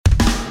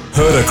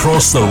Heard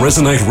across the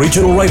Resonate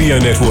Regional Radio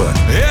Network.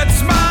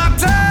 It's my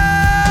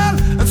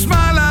time, it's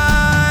my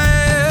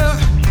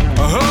life.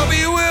 I hope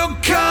you will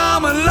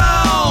come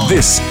along.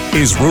 This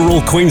is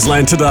Rural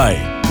Queensland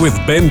Today with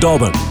Ben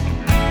Dobbin.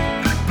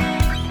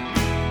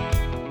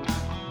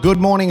 Good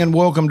morning and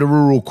welcome to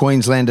Rural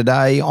Queensland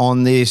Today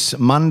on this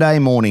Monday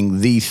morning,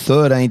 the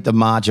 13th of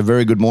March. A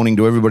very good morning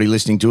to everybody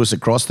listening to us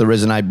across the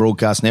Resonate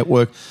Broadcast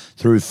Network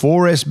through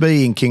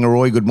 4SB in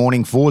Kingaroy. Good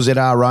morning,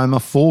 4ZR Roma,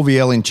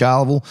 4VL in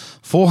Charleville,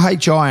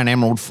 4HI and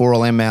Emerald,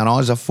 4LM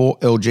Mount Isa,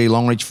 4LG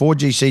Longreach,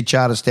 4GC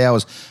Charters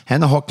Towers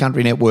and the Hot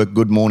Country Network.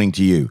 Good morning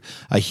to you.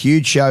 A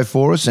huge show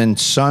for us and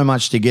so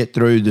much to get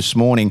through this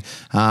morning.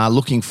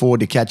 Looking forward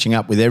to catching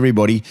up with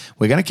everybody.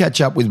 We're going to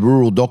catch up with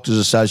Rural Doctors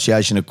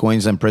Association of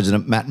Queensland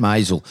President Matt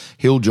Maisel.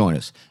 He'll join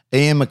us.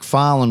 Ian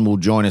McFarlane will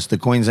join us, the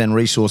Queensland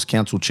Resource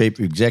Council Chief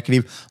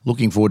Executive.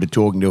 Looking forward to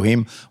talking to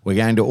him. We're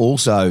going to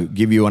also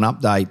give you an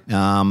update,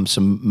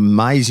 some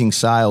amazing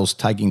sales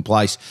taking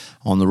place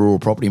on the rural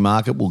property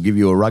market. We'll give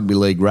you a rugby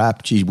league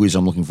wrap. Gee whiz,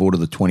 I'm looking forward to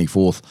the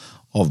 24th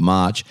of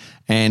March.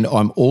 And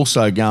I'm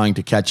also going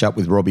to catch up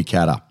with Robbie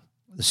Catter.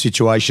 The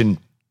situation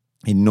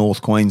in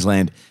North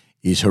Queensland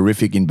is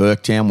horrific in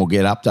Burketown. We'll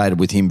get updated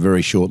with him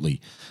very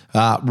shordly.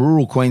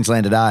 Rural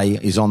Queensland Today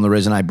is on the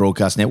Resonate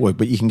Broadcast Network,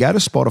 but you can go to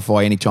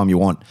Spotify anytime you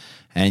want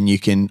and you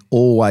can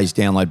always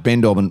download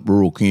Ben Dobbin,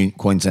 Rural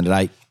Queensland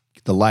Today.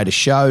 The latest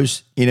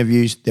shows,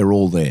 interviews, they're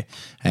all there.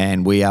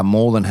 And we are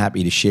more than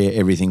happy to share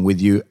everything with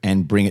you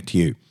and bring it to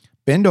you.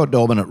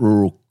 Ben.Dobbin at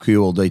Rural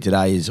QLD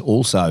Today is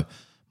also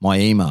my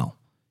email.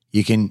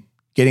 You can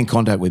get in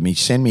contact with me.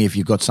 Send me if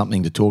you've got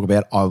something to talk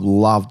about. I'd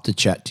love to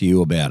chat to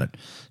you about it.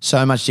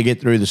 So much to get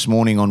through this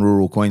morning on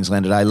Rural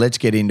Queensland Today. Let's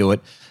get into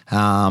it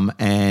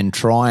and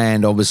try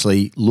and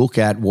obviously look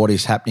at what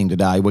is happening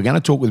today. We're going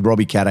to talk with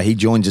Robbie Catter. He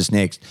joins us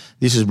next.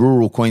 This is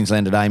Rural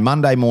Queensland Today,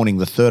 Monday morning,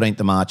 the 13th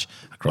of March,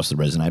 across the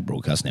Resonate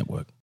Broadcast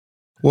Network.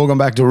 Welcome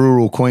back to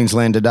Rural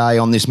Queensland Today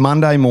on this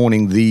Monday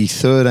morning, the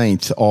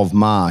 13th of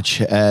March,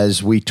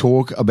 as we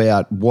talk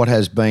about what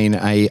has been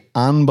an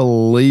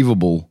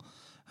unbelievable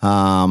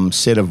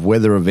set of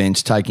weather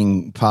events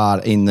taking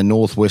part in the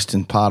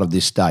northwestern part of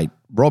this state.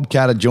 Rob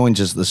Catter joins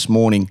us this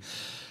morning,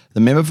 the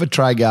member for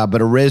Traeger, but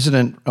a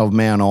resident of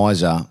Mount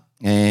Isa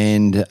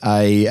and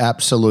a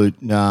absolute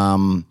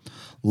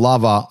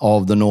lover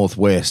of the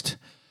Northwest.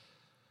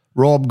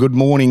 Rob, good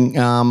morning.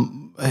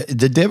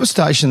 The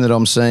devastation that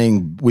I'm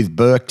seeing with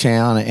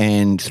Burketown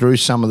and through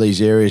some of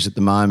these areas at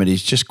the moment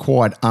is just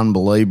quite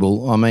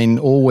unbelievable. I mean,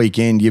 all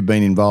weekend you've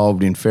been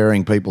involved in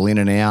ferrying people in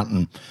and out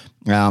and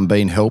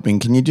been helping.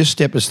 Can you just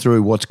step us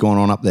through what's going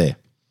on up there?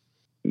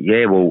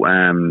 Yeah, well,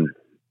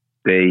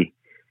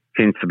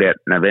 since about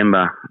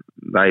November,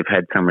 they've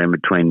had somewhere in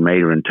between 1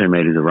 metre and 2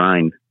 metres of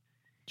rain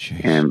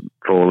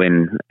fall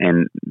in,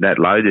 and that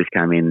low just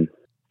came in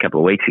a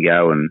couple of weeks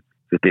ago and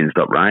just didn't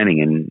stop raining,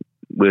 and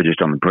we were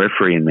just on the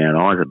periphery in Mount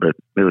Isa, but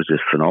it was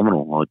just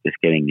phenomenal. I was just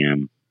getting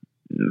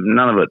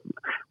none of it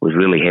was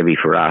really heavy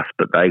for us,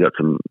 but they got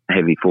some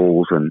heavy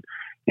falls and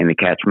in the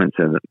catchments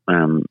of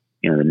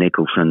the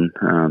Nicholson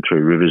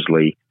through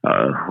Riversley.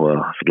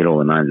 I forget all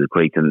the names of the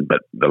creeks,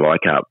 but the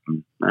Leichhardt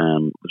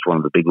was one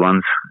of the big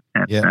ones.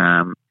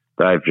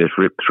 They've just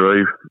ripped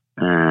through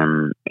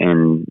and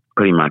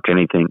pretty much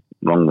anything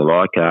along the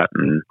Leichhardt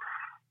and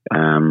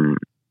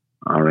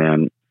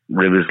around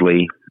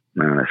Riversley,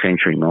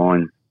 Century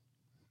Mine,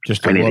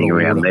 just anything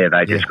around there.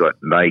 They got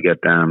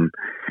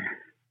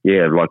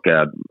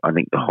I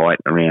think the height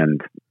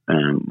around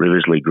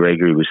Riversley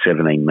Gregory was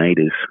 17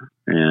 metres.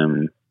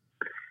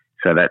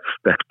 So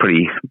that's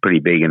pretty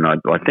big, and I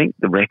think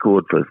the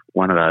record for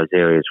one of those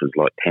areas was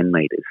like 10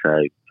 metres.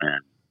 So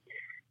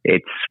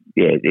it's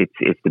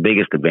the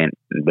biggest event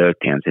in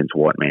Burketown since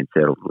White Man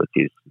settled, which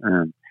is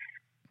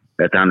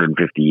that's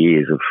 150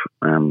 years of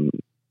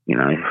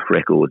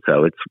record.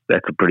 So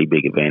that's a pretty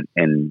big event.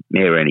 And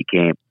Mayor Andy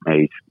Camp,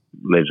 he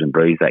lives and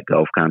breathes that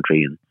Gulf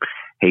country, and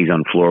he's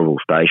on Floraville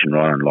Station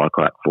right on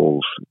Leichhardt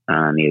Falls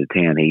near the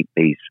town.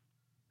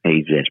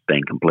 He's just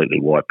been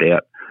completely wiped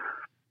out.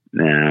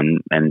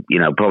 And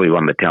probably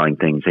one of the telling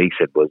things he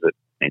said was that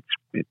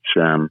it's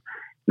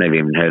never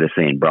even heard of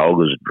seeing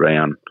brolgers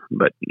drown,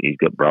 but he's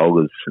got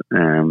brolgers,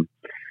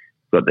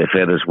 got their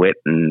feathers wet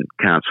and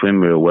can't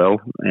swim real well.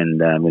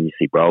 And when you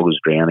see brolgers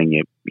drowning,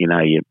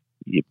 you're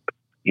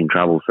in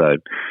trouble. So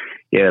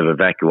they've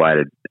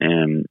evacuated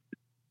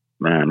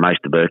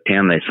most of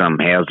Burketown. There's some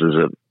houses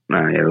that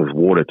there's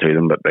water to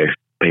them, but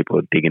people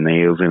are digging their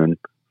heels in and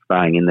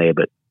staying in there.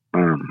 But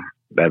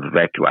they've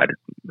evacuated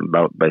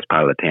the best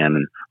part of the town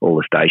and all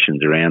the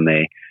stations around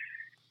there.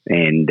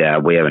 And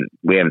we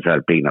haven't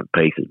started picking up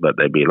pieces, but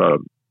there'd be a lot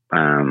of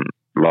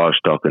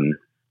livestock and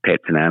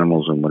pets and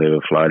animals and whatever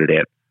floated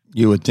out.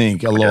 You would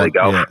think a lot.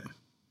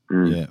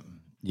 Yeah.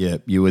 Yeah.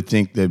 You would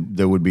think that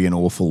there would be an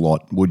awful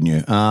lot, wouldn't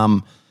you?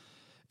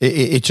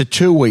 It's a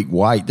 2-week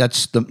wait.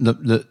 That's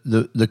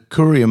the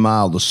Courier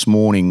Mail this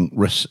morning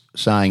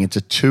saying it's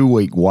a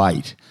 2-week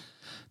wait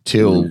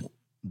till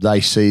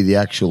they see the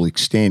actual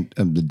extent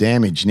of the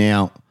damage.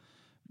 Now,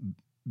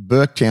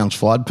 Burketown's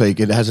flood peak,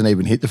 it hasn't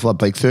even hit the flood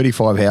peak.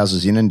 35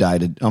 houses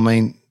inundated. I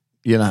mean,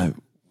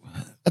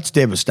 that's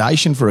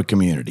devastation for a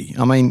community.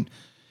 I mean,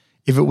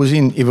 if it was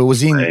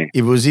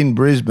in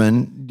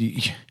Brisbane,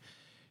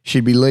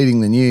 she'd be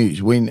leading the news.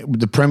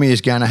 The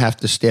Premier's going to have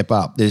to step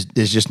up. There's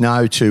just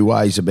no two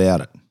ways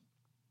about it.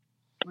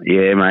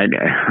 Yeah, mate.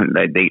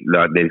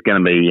 There's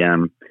going to be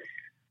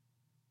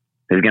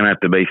there's going to have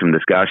to be some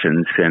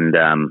discussions, and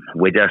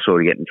we're just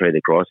sort of getting through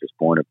the crisis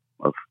point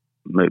of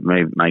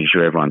making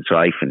sure everyone's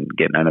safe and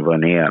getting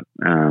everyone out,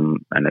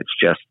 and it's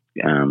just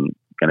going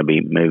to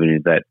be moving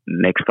into that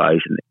next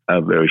phase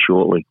very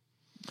shortly.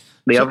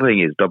 The other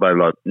thing is,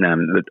 Dobbo,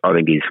 I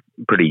think is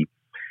pretty,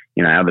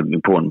 other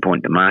important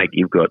point to make.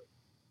 You've got,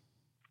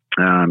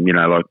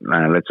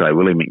 let's say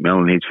Willie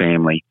McMillan and his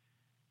family.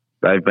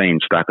 They've been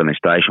stuck on the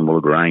station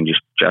Wollongong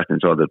just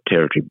inside the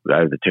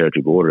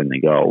territory border in the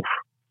Gulf.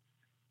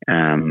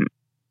 They've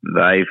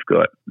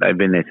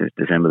been there since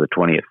December the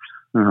 20th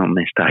on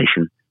their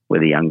station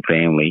with a young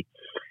family,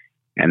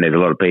 and there's a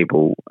lot of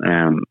people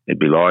it'd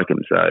be like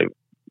them. So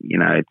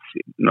it's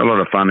not a lot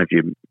of fun if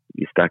you're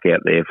stuck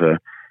out there for a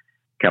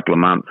couple of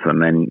months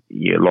and then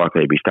you're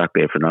likely to be stuck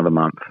there for another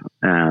month.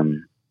 I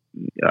don't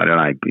know.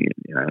 I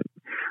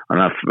don't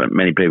know if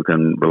many people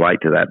can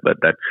relate to that,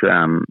 but that's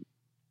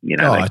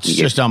it's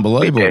just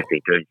unbelievable.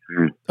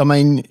 I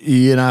mean,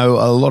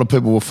 a lot of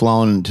people were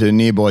flown to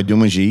nearby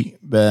Doomadgee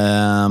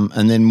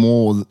and then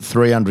more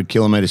 300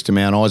 kilometres to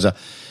Mount Isa.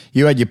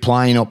 You had your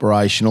plane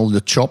operational, the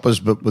choppers,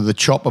 but with the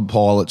chopper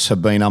pilots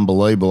have been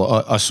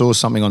unbelievable. I saw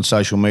something on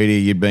social media.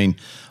 You've been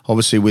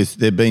obviously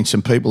there've been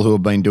some people who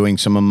have been doing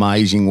some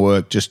amazing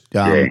work, just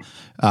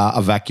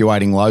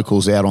evacuating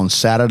locals out on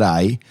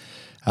Saturday,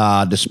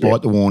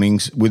 despite the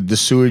warnings, with the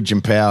sewage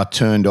and power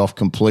turned off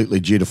completely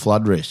due to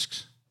flood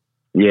risks.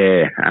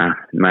 Yeah,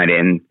 mate,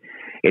 and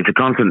it's a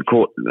constant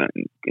cause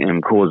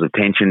of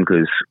tension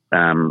because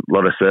a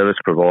lot of service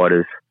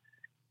providers,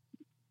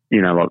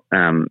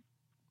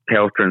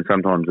 Telstra and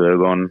sometimes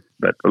Ergon,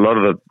 but a lot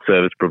of the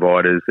service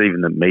providers, even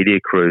the media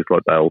crews,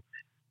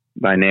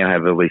 they now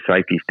have all these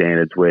safety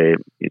standards where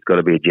it's got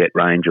to be a Jet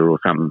Ranger or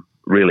some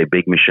really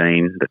big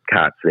machine that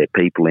carts their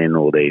people in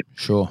or their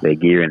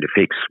gear in to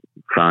fix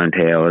phone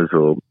towers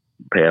or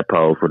power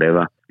poles,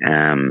 whatever.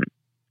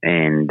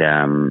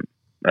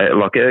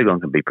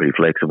 Ergon can be pretty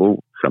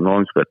flexible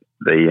sometimes, but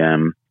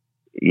the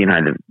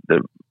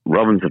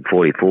Robinson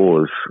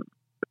 44s,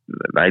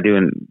 they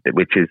do,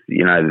 which is,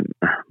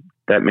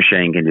 that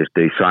machine can just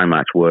do so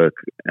much work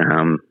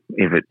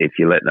if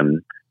you let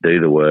them do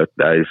the work.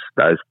 Those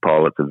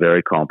pilots are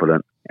very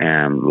competent,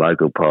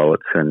 local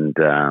pilots, and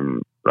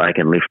they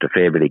can lift a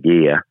fair bit of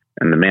gear.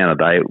 And the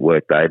amount of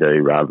work they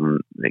do, rather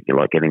than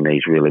getting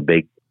these really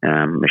big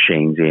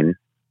machines in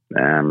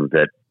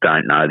that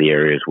don't know the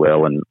area as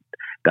well and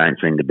don't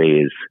seem to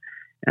be as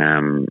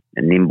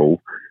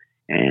nimble.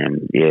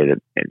 And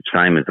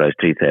same as those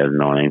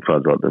 2019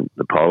 floods, like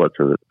the pilots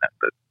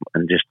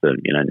and just the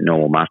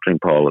normal mustering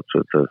pilots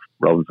with the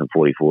Robinson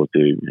 44s do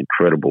an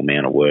incredible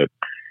amount of work,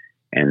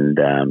 and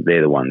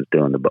they're the ones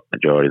doing the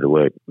majority of the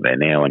work there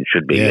now and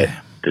should be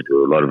to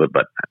do a lot of it.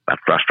 But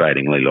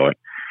frustratingly, you're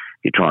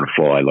trying to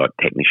fly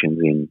technicians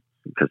in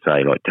to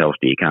say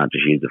Telstra, you can't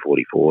just use the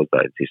 44s.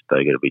 They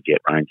got to be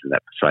Jet Rangers and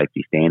that for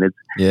safety standards.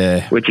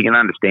 Yeah, which you can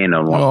understand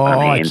on one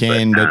hand. I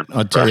can, but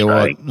I tell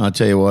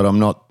you what, I'm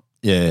not.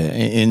 Yeah,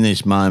 in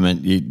this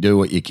moment, you do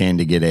what you can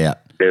to get out.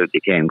 Do what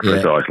you can,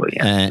 precisely.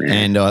 Yeah.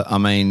 And I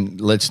mean,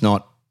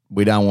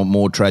 we don't want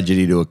more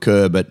tragedy to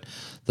occur, but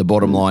the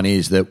bottom line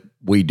is that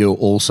we do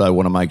also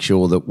want to make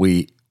sure that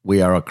we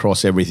are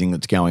across everything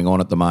that's going on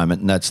at the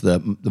moment, and that's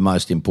the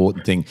most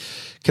important thing.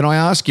 Can I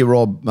ask you,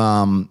 Rob,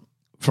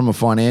 from a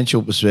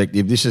financial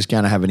perspective, this is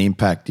going to have an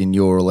impact in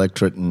your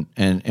electorate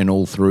and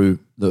all through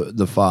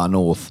the far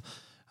north.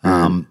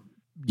 From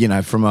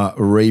a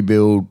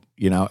rebuild,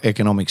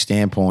 economic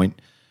standpoint,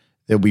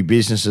 there'll be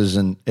businesses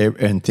and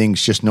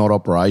things just not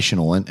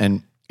operational.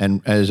 And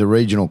as a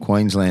regional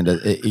Queenslander,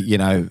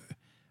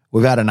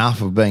 we've had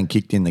enough of being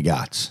kicked in the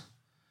guts.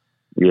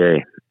 Yeah,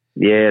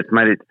 it's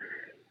made it.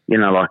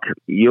 You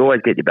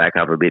always get your back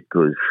up a bit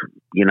because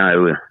you're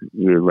over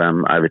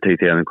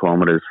 2,000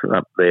 kilometres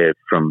up there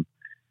from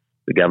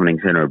the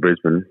governing centre of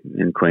Brisbane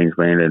in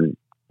Queensland,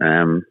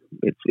 and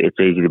it's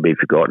easy to be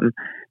forgotten.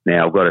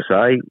 Now I've got to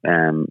say,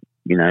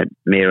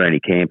 Mayor Ernie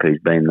Camp,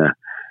 who's been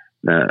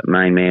the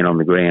main man on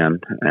the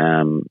ground,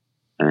 I'd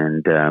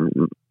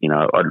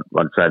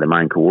say the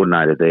main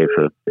coordinator there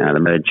for the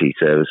emergency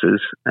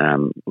services,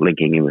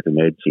 linking in with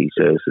emergency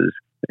services.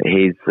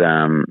 He's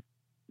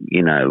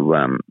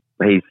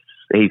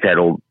had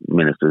all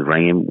ministers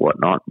ring him,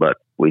 whatnot, but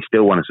we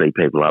still want to see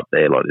people up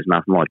there. There's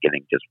nothing like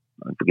if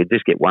we could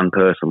just get one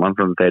person, one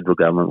from the federal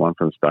government, one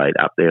from the state,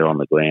 up there on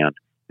the ground,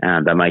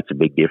 that makes a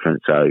big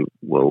difference. So,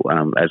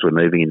 as we're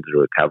moving into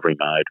the recovery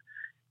mode,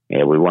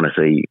 we want to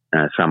see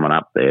someone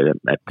up there.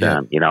 I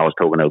was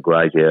talking to a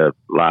grazier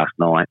last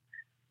night.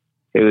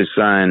 He was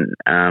saying,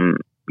 they're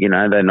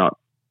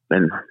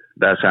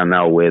saying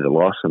they'll wear the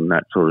loss and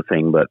that sort of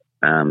thing, but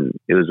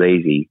it was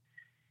easy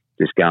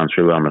just going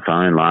through on the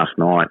phone last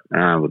night.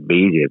 It would be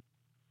easy to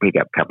pick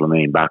up a couple of $1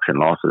 million in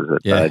losses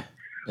that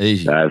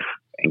they've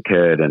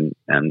incurred, and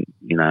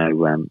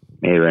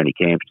Mayor Ernie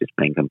Camp's just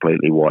been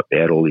completely wiped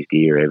out, all his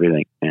gear,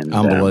 everything, and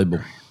unbelievable.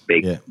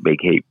 Big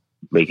heap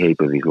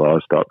of his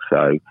livestock.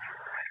 So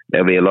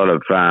there'll be a lot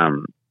of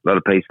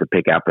piece to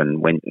pick up,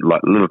 and when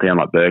like a little town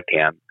like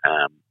Burketown,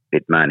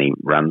 it mainly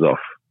runs off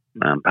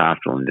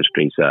pastoral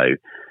industry. So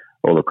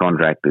all the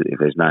contractors, if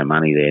there's no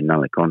money there, none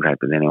of the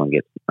contractors, anyone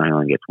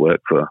gets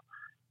work for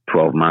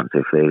 12 months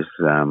if there's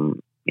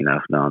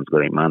if no one's got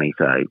any money.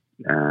 So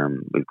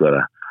we've got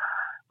to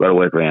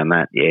work around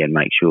that, and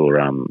make sure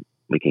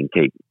we can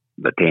keep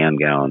the town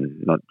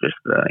going, not just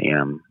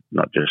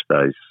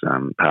those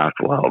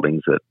pastoral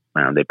holdings that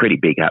they're pretty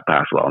big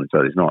pastoral holdings.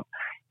 So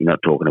you're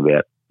not talking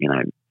about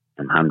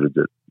hundreds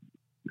of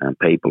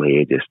people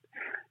here, just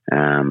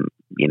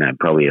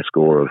probably a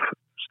score of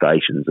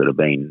stations that have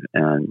been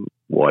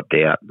wiped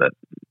out. But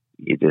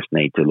you just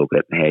need to look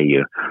at how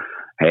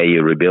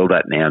you rebuild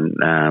that now.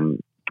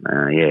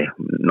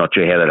 Not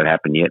sure how that'll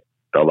happen yet,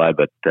 although,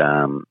 but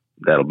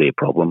that'll be a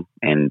problem.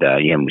 And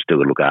we still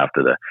got to look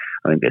after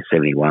I think there's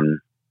 71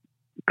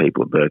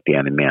 people at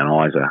Burketown in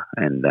Mount Isa,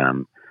 and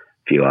a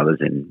few others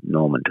in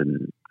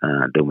Normanton,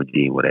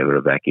 Dulmagee, whatever,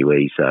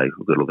 evacuees. So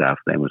we've got to look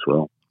after them as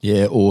well.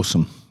 Yeah,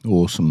 awesome.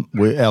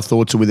 Our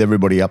thoughts are with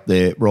everybody up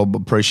there. Rob,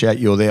 appreciate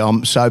you're there.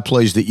 I'm so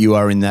pleased that you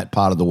are in that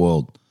part of the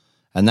world.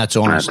 And that's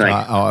honest.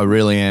 I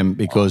really am,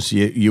 because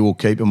you will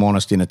keep them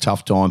honest in a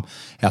tough time.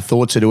 Our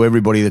thoughts are to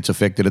everybody that's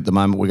affected at the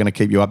moment. We're going to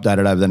keep you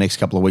updated over the next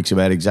couple of weeks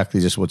about exactly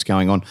just what's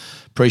going on.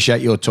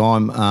 Appreciate your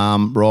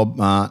time, Rob.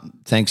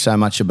 Thanks so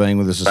much for being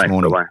with us this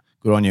morning.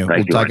 Good on you.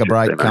 We'll take a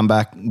break, come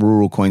back.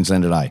 Rural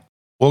Queensland Today.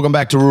 Welcome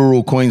back to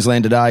Rural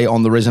Queensland Today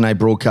on the Resonate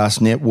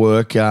Broadcast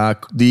Network.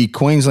 The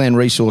Queensland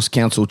Resource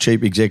Council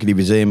Chief Executive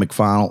is Ian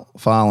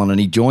McFarlane, and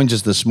he joins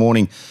us this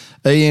morning.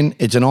 Ian,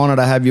 it's an honour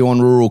to have you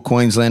on Rural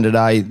Queensland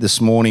Today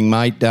this morning,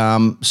 mate.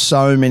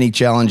 So many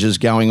challenges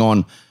going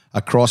on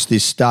across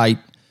this state,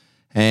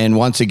 and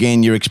once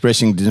again you're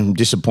expressing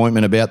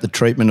disappointment about the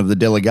treatment of the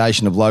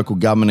delegation of local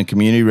government and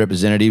community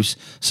representatives.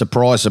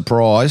 Surprise,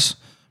 surprise.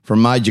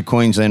 From major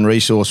Queensland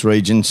resource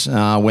regions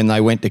when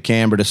they went to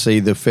Canberra to see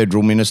the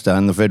federal minister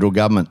and the federal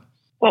government?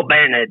 Well,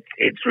 Ben,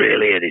 it's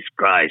really a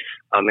disgrace.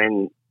 I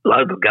mean,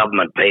 local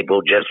government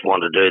people just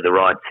want to do the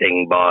right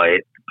thing by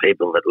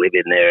people that live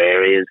in their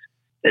areas.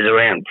 There's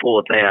around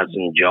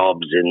 4,000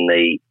 jobs in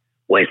the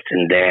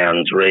Western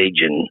Downs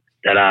region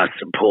that are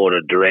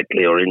supported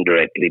directly or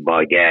indirectly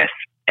by gas.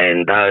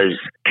 And those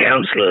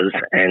councillors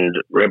and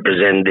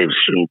representatives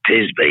from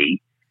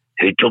Tisby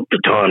who took the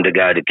time to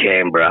go to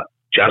Canberra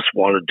just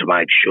wanted to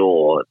make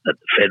sure that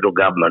the federal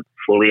government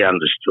fully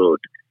understood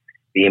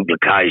the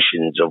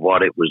implications of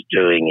what it was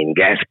doing in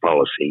gas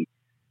policy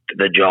to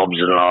the jobs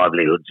and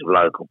livelihoods of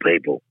local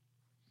people.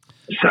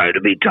 So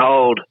to be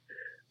told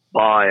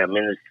by a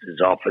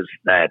minister's office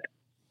that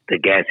the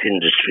gas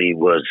industry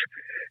was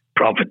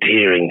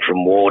profiteering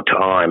from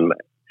wartime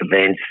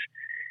events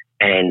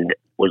and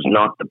was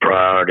not the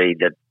priority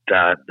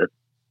that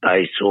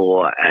they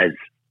saw as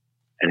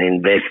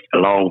a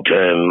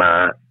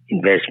long-term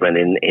investment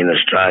in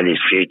Australia's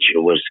future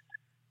was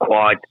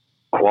quite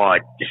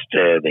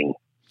disturbing.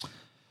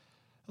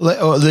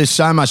 There's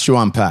so much to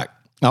unpack.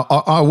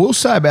 I will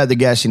say about the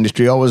gas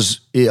industry, I was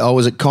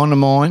at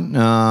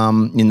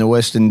Condamine in the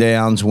Western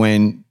Downs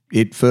when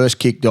it first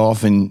kicked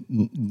off in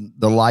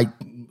the late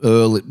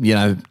early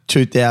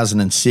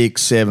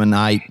 2006, 7,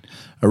 8,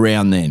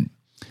 around then.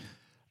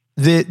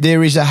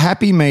 There is a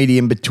happy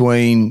medium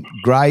between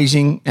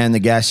grazing and the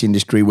gas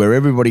industry where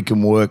everybody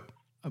can work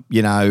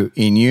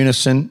in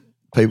unison.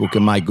 People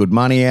can make good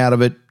money out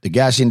of it. The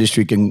gas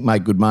industry can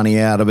make good money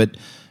out of it.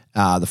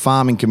 The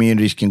farming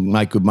communities can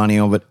make good money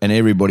of it, and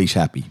everybody's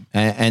happy.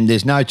 And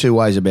there's no two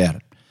ways about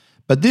it.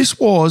 But this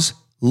was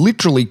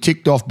literally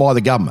ticked off by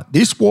the government.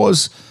 This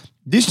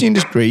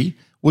industry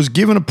was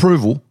given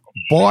approval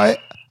by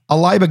a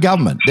Labor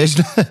government.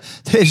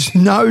 There's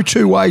no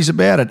two ways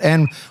about it.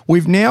 And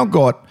we've now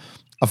got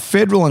a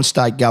federal and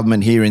state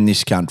government here in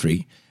this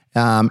country,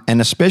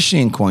 and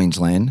especially in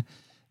Queensland,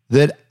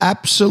 that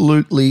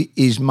absolutely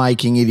is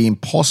making it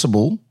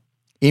impossible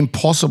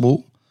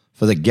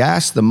for the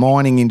gas, the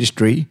mining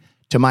industry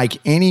to make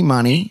any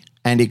money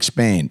and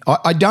expand.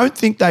 I don't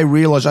think they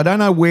realise, I don't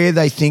know where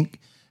they think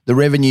the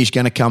revenue is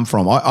going to come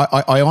from.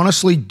 I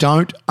honestly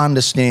don't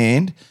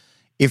understand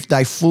if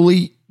they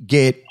fully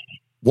get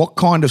what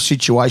kind of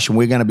situation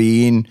we're going to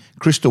be in,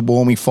 crystal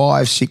ball me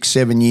 5, 6,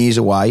 7 years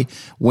away,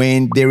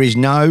 when there is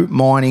no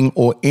mining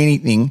or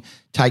anything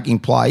taking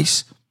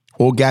place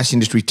or gas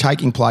industry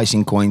taking place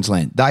in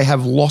Queensland. They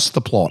have lost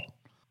the plot.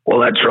 Well,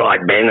 that's right,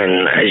 Ben.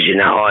 And as you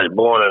know, I was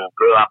born and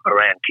grew up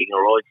around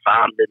Kingaroy,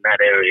 farmed in that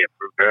area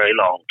for a very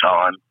long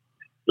time,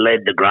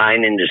 led the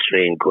grain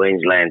industry in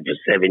Queensland for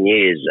 7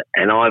 years,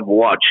 and I've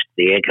watched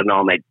the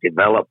economic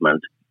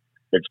development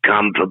that's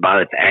come for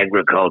both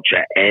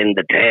agriculture and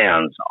the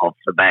towns off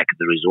the back of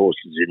the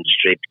resources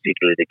industry,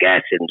 particularly the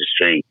gas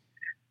industry,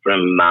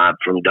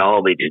 from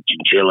Dalby to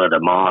Chinchilla to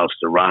Miles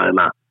to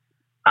Roma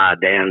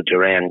down to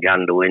around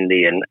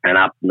Gundawindi and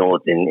up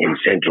north in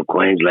central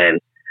Queensland.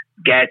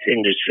 Gas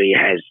industry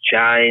has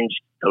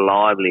changed the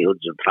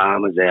livelihoods of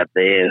farmers out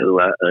there who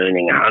are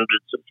earning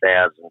hundreds of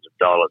thousands of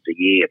dollars a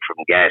year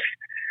from gas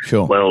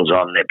wells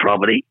on their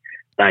property.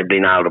 They've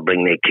been able to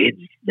bring their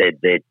kids,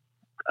 their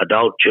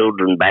adult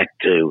children back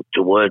to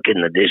work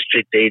in the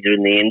district, either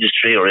in the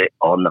industry or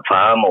on the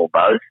farm or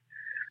both.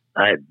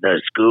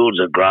 The schools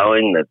are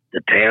growing,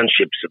 the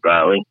townships are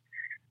growing.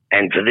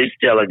 And for this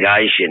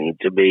delegation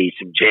to be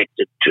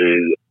subjected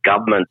to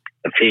government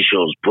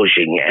officials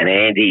pushing an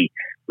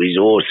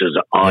anti-resources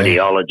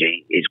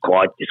ideology is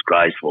quite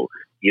disgraceful.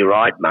 You're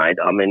right, mate.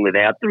 I mean,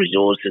 without the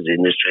resources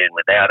industry and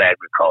without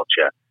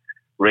agriculture,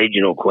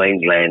 regional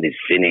Queensland is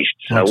finished.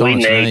 So we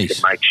need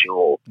to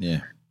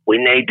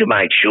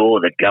make sure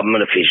that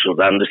government officials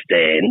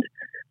understand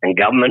and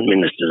government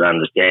ministers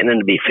understand. And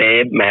to be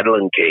fair,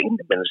 Madeleine King,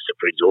 the Minister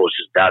for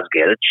Resources, does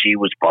get it. She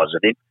was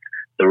positive.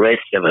 The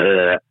rest of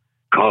her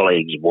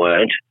colleagues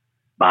weren't.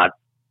 But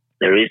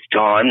there is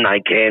time.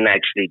 They can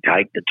actually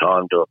take the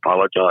time to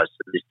apologise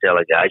to this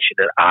delegation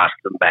and ask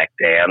them back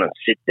down and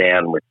sit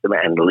down with them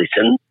and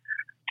listen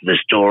to the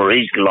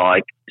stories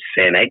like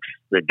Senex,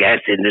 the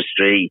gas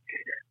industry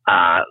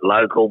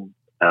local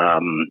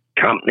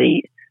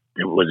company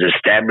that was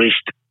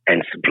established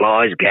and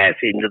supplies gas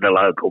into the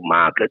local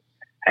market,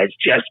 has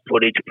just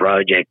put its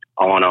project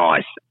on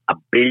ice.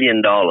 $1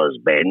 billion,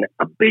 Ben,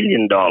 $1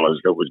 billion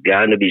that was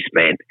going to be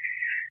spent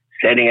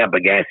setting up a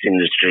gas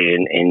industry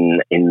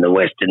in the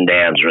Western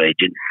Downs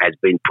region has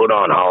been put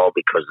on hold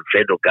because the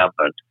federal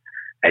government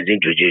has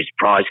introduced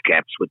price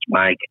caps which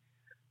make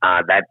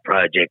that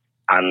project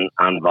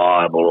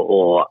unviable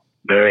or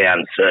very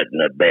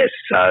uncertain at best.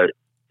 So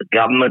the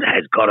government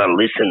has got to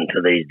listen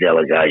to these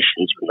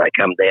delegations when they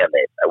come down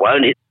there. They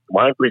won't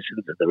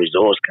listen to the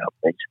resource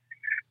companies.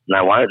 And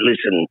they won't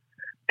listen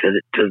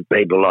to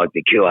people like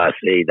the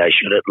QRC. They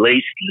should at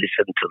least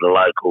listen to the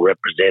local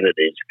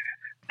representatives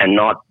and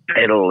not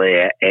peddle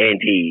their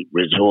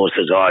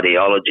anti-resources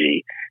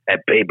ideology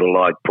at people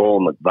like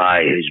Paul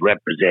McVeigh, who's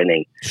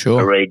representing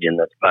a region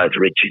that's both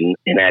rich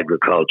in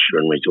agriculture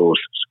and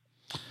resources.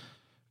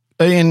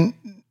 Ian,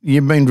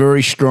 you've been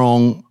very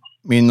strong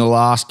in the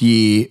last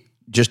year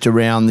just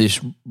around this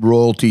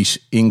royalties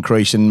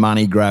increase and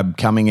money grab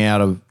coming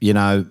out of,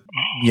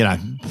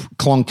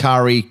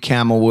 Cloncurry,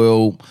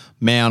 Camberwell,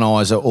 Mount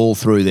Isa, all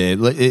through there.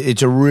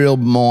 It's a real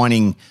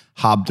mining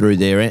hub through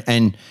there.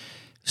 And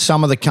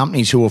some of the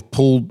companies who have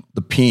pulled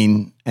the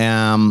pin,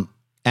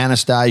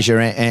 Anastasia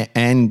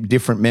and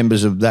different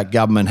members of that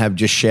government have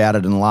just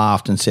shouted and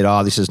laughed and said,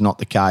 this is not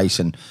the case.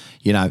 And,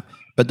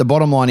 but the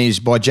bottom line is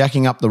by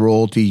jacking up the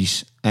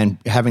royalties and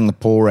having the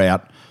pour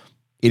out,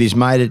 it has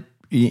made it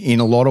in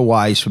a lot of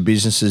ways for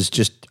businesses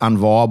just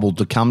unviable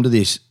to come to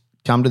this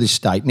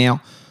state.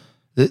 Now,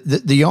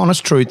 the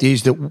honest truth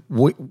is that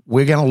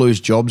we're going to lose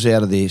jobs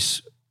out of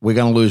this. We're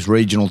going to lose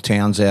regional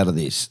towns out of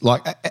this.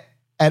 Like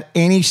at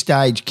any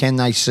stage, can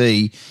they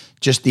see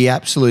just the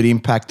absolute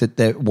impact that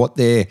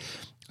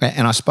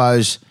and I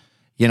suppose,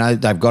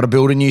 they've got to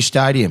build a new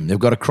stadium. They've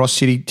got a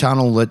cross-city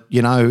tunnel that,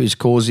 is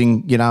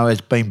causing,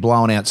 has been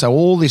blown out. So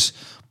all this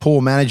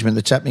poor management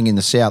that's happening in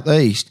the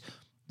southeast,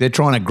 they're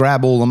trying to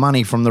grab all the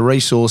money from the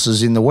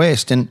resources in the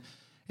west, and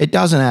it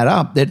doesn't add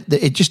up.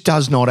 It just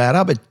does not add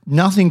up.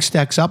 Nothing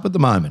stacks up at the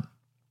moment.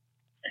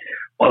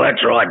 Well,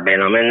 that's right,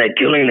 Ben. I mean, they're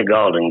killing the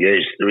golden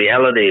goose. The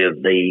reality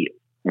of the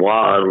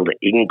wild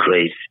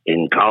increase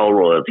in coal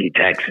royalty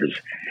taxes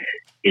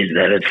is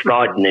that it's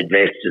frightened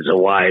investors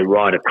away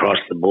right across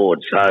the board.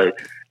 So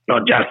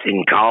not just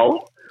in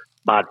coal,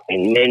 but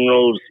in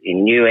minerals,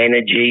 in new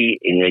energy,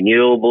 in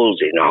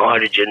renewables, in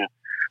hydrogen.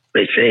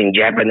 We're seeing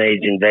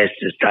Japanese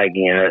investors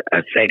taking a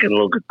second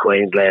look at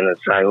Queensland and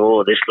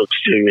saying, this looks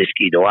too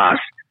risky to us.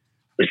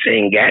 We're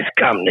seeing gas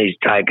companies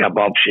take up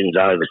options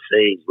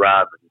overseas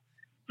rather than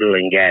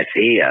drilling gas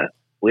here.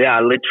 We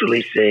are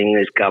literally seeing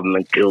this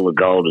government kill the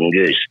golden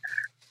goose.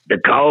 The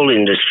coal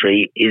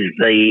industry is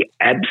the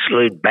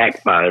absolute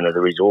backbone of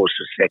the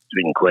resources sector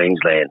in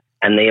Queensland.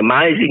 And the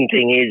amazing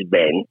thing is,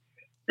 Ben,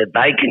 that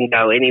they can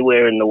go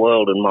anywhere in the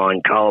world and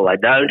mine coal. They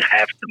don't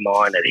have to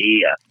mine it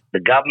here. The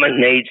government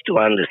needs to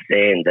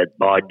understand that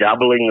by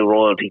doubling the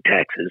royalty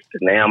taxes to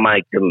now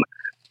make them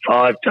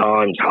 5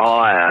 times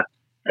higher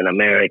than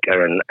America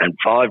and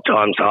 5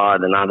 times higher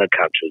than other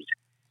countries,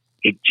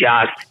 it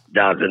just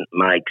doesn't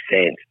make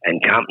sense.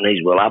 And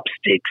companies will up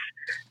sticks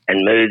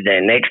and move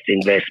their next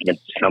investment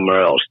to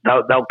somewhere else.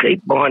 They'll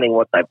keep mining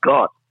what they've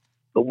got.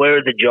 But where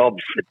are the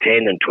jobs for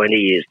 10 and 20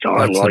 years'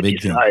 time, like you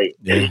say?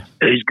 Yeah.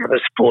 Who's going to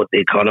support the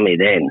economy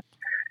then?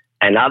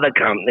 And other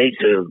companies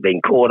who have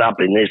been caught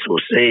up in this or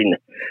seen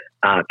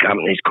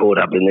companies caught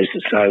up in this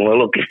are saying, well,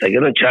 look, if they're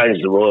going to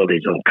change the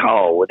royalties on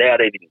coal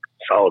without even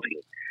consulting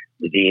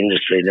with the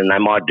industry, then they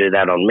might do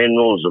that on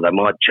minerals or they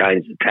might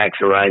change the tax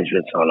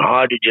arrangements on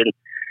hydrogen.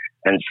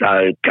 And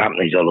so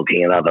companies are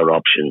looking at other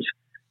options.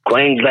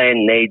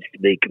 Queensland needs to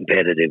be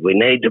competitive. We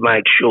need to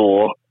make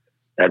sure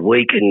that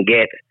we can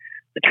get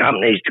the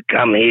companies to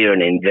come here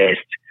and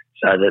invest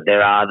so that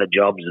there are the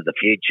jobs of the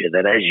future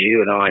that, as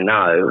you and I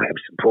know, have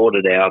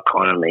supported our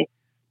economy,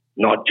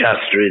 not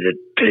just through the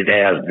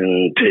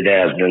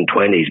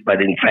 2020s,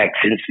 but in fact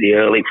since the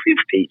early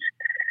 50s,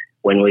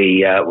 when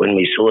we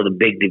saw the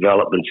big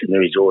developments in the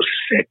resources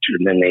sector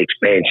and then the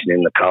expansion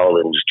in the coal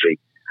industry.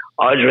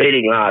 I was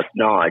reading last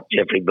night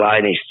Jeffrey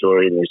Blaney's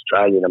story in The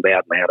Australian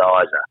about Mount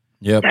Isa.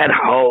 Yep. That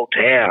whole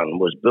town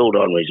was built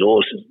on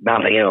resources,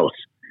 nothing else.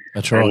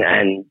 That's right.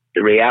 And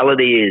the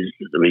reality is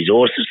that the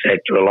resources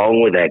sector,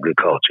 along with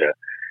agriculture,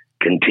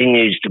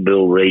 continues to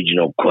build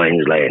regional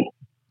Queensland.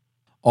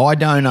 I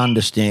don't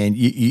understand.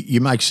 You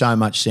make so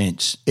much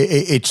sense.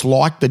 It's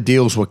like the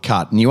deals were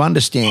cut, and you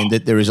understand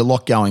that there is a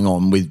lot going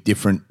on with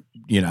different,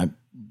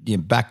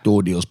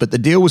 backdoor deals. But the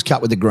deal was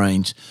cut with the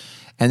Greens,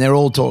 and they're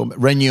all talking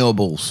about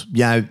renewables,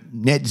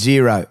 net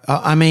zero.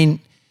 I mean,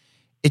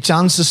 it's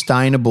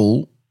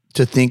unsustainable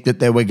to think that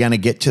they were going to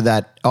get to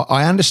that.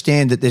 I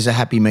understand that there's a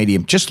happy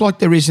medium, just like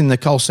there is in the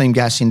coal seam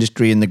gas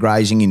industry and the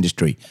grazing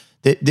industry.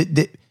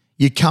 That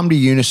you come to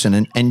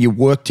unison and you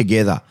work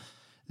together.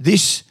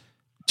 This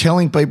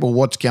telling people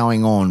what's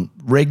going on,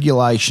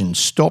 regulations,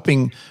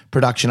 stopping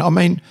production. I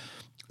mean,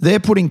 they're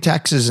putting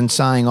taxes and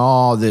saying,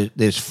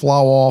 there's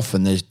flow off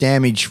and there's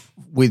damage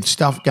with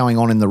stuff going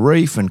on in the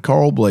reef and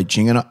coral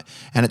bleaching, and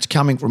it's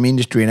coming from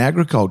industry and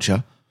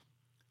agriculture.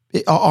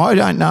 I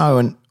don't know,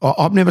 and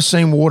I've never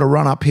seen water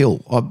run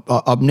uphill.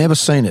 I've never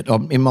seen it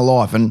in my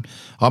life, and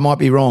I might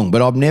be wrong,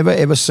 but I've never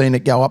ever seen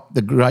it go up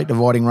the Great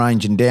Dividing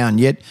Range and down.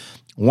 Yet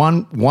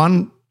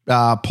one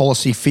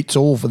policy fits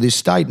all for this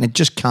state, and it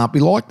just can't be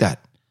like that.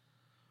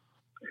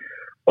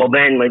 Well,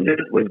 Ben,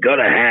 we've got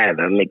to have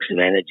a mix of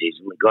energies,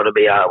 and we've got to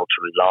be able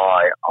to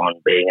rely on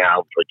being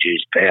able to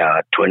produce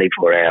power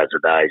 24 hours a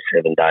day,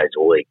 7 days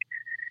a week.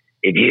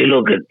 If you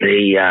look at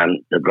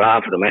the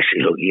graph, and I'm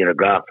actually looking at a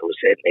graph that was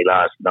sent me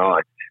last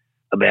night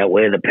about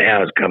where the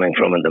power is coming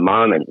from at the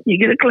moment, you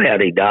get a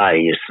cloudy day,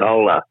 your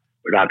solar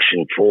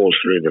production falls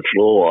through the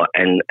floor,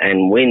 and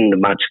wind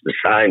much the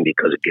same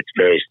because it gets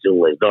very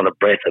still. There's not a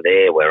breath of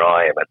air where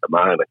I am at the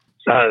moment.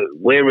 So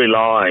we're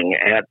relying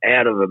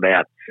out of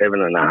about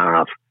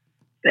 7,500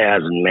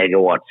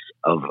 megawatts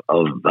of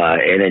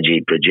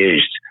energy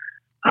produced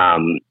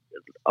on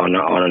the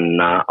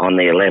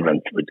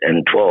 11th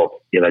and 12th,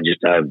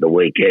 just over the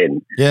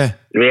weekend. Yeah.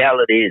 The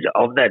reality is,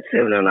 of that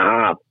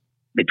 7,500,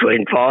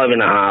 between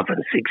 5,500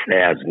 and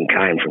 6,000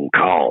 came from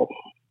coal,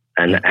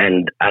 and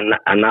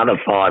another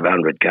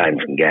 500 came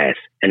from gas.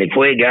 And if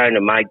we're going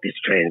to make this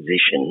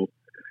transition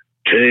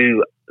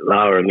to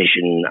lower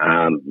emission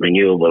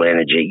renewable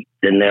energy,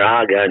 then there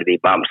are going to be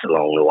bumps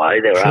along the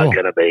way. There are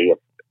going to be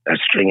a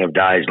string of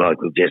days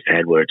like we've just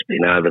had where it's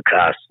been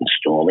overcast and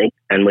stormy,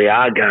 and we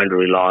are going to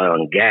rely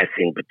on gas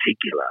in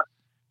particular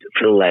to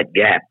fill that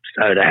gap.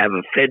 So to have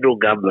a federal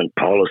government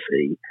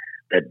policy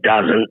that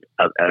doesn't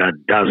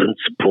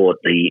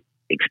support the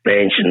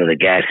expansion of the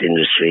gas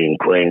industry in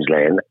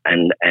Queensland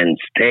and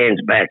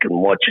stands back and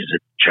watches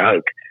it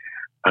choke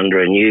under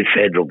a new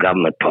federal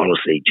government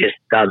policy just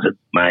doesn't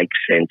make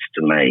sense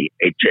to me.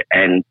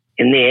 And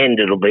in the end,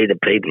 it'll be the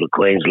people of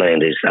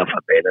Queensland who suffer,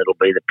 Ben. It'll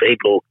be the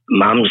people,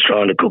 mums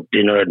trying to cook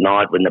dinner at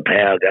night when the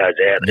power goes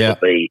out. Yep.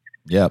 It'll be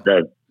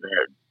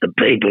the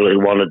people who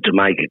wanted to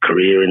make a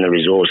career in the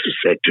resources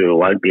sector who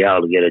won't be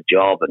able to get a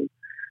job. And,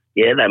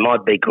 yeah, they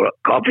might be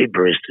coffee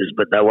baristas,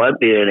 but they won't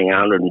be earning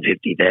 $150,000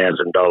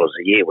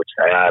 a year, which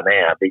they are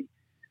now.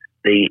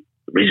 The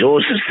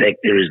resources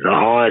sector is the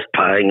highest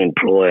paying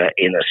employer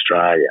in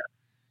Australia,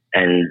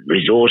 and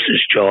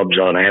resources jobs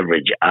on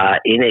average are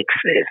in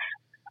excess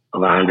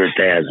of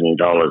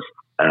 $100,000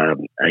 a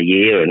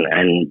year,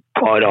 and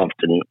quite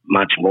often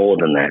much more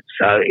than that.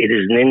 So it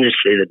is an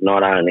industry that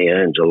not only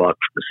earns a lot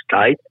for the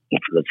state and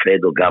for the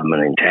federal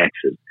government in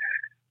taxes,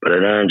 but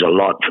it earns a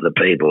lot for the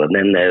people. And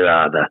then there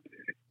are the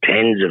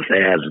tens of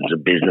thousands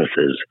of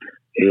businesses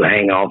who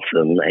hang off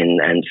them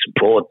and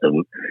support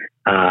them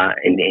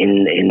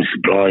in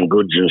supplying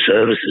goods and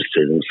services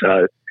to them.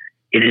 So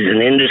it is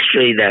an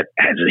industry that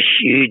has a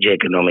huge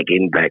economic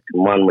impact,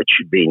 and one which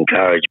should be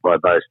encouraged by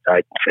both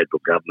state and federal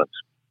governments.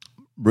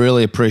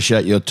 Really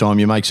appreciate your time.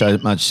 You make so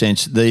much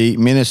sense. The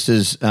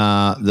ministers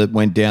that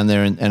went down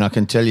there, and I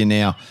can tell you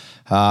now,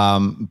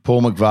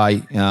 Paul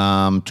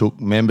McVeigh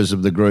took members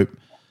of the group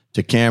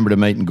to Canberra to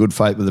meet in good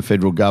faith with the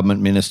federal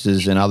government,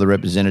 ministers and other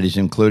representatives,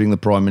 including the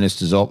Prime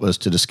Minister's office,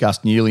 to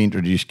discuss newly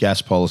introduced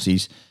gas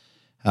policies,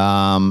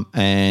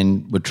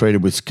 and were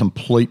treated with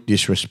complete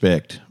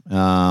disrespect.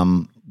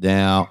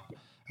 Now,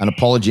 an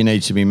apology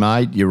needs to be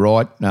made. You're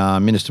right.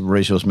 Minister for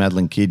Resource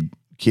Madeleine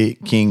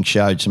King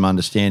showed some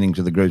understanding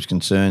to the group's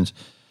concerns,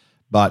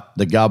 but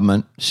the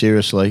government,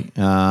 seriously,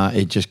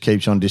 it just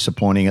keeps on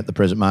disappointing at the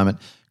present moment.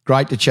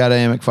 Great to chat to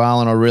Ian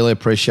Macfarlane. I really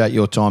appreciate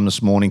your time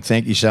this morning.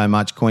 Thank you so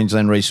much.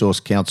 Queensland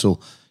Resource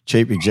Council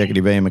Chief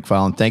Executive Ian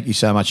Macfarlane, thank you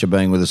so much for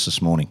being with us this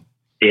morning.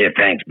 Yeah,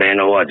 thanks, Ben.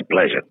 Always a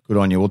pleasure. Good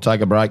on you. We'll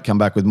take a break, come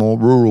back with more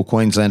Rural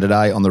Queensland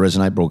Today on the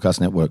Resonate Broadcast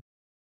Network.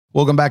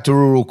 Welcome back to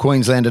Rural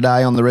Queensland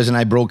today on the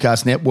Resonate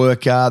Broadcast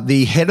Network.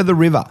 The head of the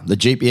river, the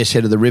GPS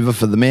head of the river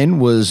for the men,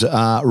 was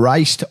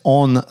raced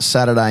on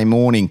Saturday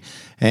morning,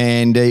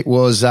 and it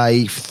was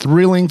a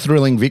thrilling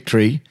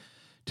victory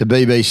to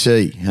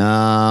BBC.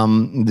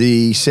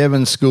 The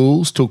 7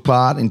 schools took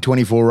part in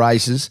 24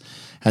 races,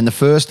 and the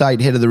first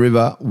 8 head of the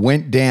river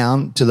went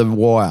down to the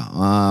wire.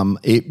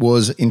 It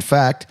was, in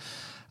fact,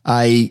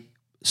 a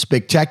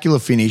spectacular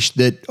finish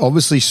that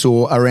obviously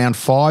saw around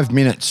 5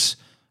 minutes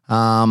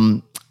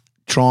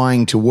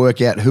trying to work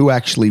out who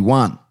actually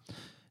won.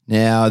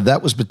 Now,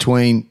 that was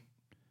between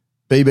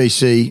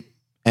BBC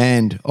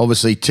and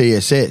obviously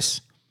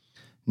TSS.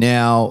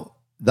 Now,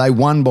 they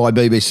won by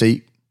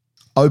BBC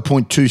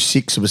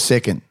 0.26 of a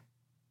second.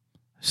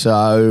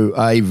 So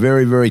a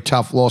very, very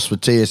tough loss for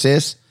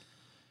TSS,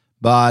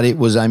 but it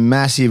was a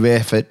massive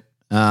effort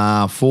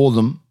for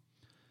them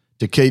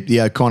to keep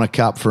the O'Connor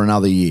Cup for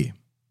another year.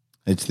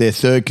 It's their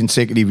 3rd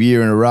consecutive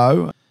year in a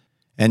row.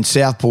 And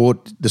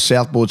Southport, the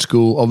Southport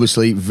school,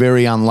 obviously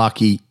very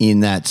unlucky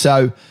in that.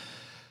 So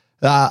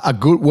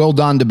well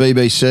done to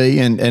BBC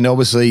and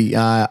obviously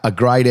a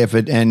great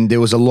effort. And there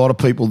was a lot of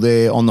people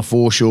there on the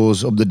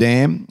foreshores of the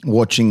dam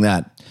watching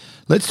that.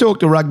 Let's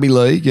talk to rugby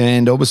league,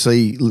 and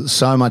obviously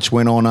so much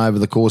went on over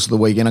the course of the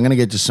weekend. I'm going to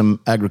get to some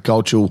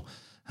agricultural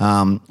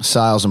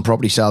sales and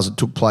property sales that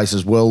took place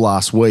as well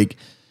last week.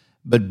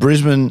 But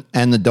Brisbane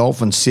and the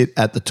Dolphins sit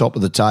at the top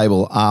of the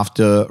table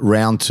after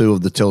round 2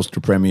 of the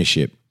Telstra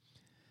Premiership.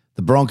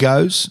 The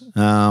Broncos,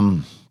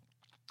 I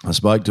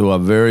spoke to a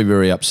very,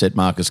 very upset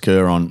Marcus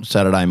Kerr on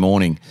Saturday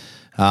morning,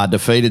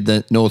 defeated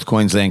the North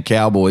Queensland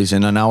Cowboys,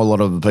 and I know a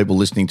lot of the people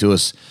listening to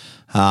us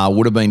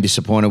would have been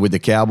disappointed with the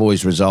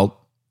Cowboys result,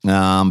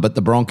 but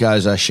the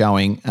Broncos are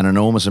showing an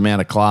enormous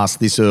amount of class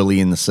this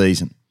early in the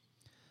season.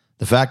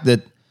 The fact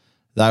that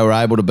they were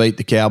able to beat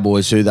the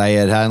Cowboys, who they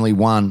had only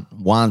won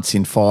once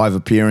in 5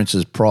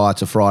 appearances prior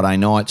to Friday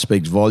night,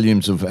 speaks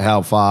volumes of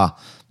how far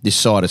this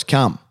side has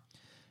come.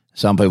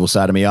 Some people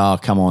say to me, "Oh,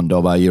 come on,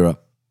 Dobbo, you're a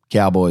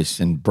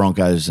Cowboys and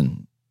Broncos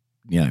and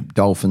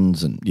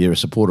Dolphins, and you're a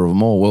supporter of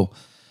them all." Well,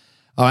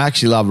 I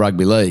actually love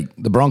rugby league.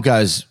 The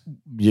Broncos,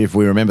 if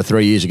we remember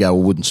 3 years ago,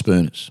 were wooden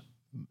spooners.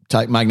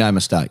 Make no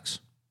mistakes.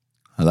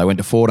 They went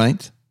to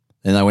 14th,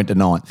 then they went to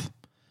 9th.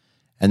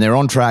 And they're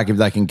on track, if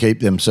they can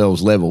keep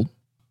themselves level,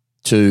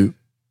 to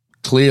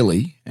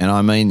clearly, and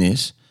I mean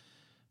this,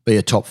 be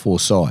a top 4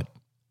 side.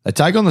 They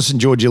take on the St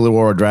George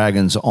Illawarra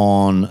Dragons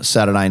on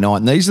Saturday night,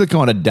 and these are the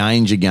kind of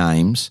danger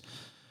games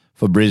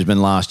for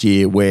Brisbane last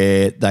year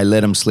where they let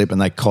them slip and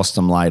they cost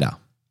them later.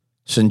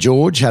 St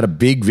George had a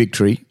big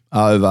victory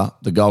over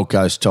the Gold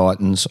Coast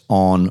Titans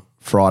on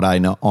Sunday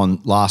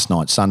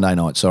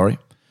night.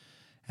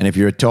 And if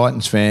you're a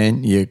Titans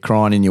fan, you're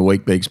crying in your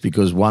wheat beaks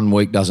because 1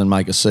 week doesn't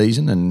make a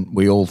season, and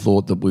we all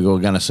thought that we were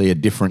going to see a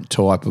different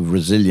type of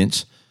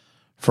resilience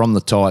from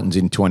the Titans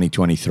in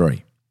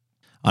 2023.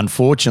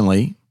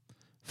 Unfortunately,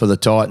 for the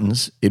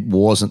Titans, it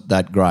wasn't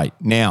that great.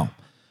 Now,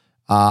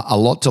 a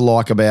lot to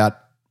like about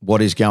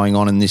what is going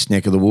on in this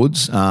neck of the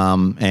woods,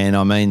 and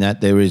I mean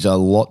that there is a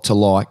lot to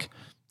like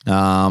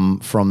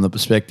from the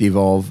perspective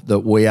of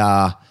that we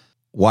are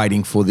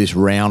waiting for this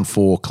round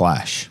 4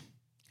 clash.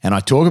 And I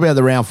talk about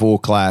the round 4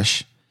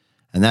 clash,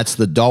 and that's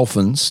the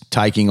Dolphins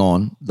taking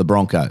on the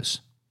Broncos.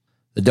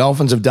 The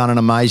Dolphins have done an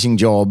amazing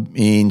job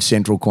in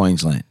Central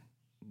Queensland.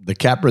 The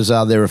Capras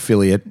are their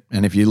affiliate,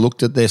 and if you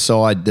looked at their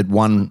side that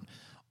won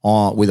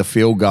with a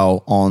field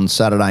goal on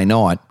Saturday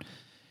night,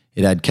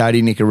 it had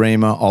Cody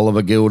Nikorima,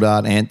 Oliver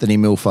Gildart, Anthony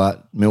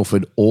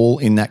Milford all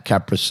in that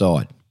Capra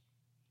side.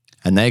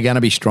 And they're going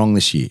to be strong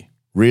this year,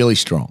 really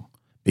strong,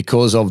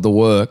 because of the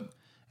work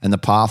and the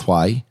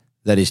pathway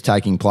that is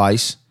taking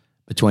place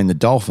between the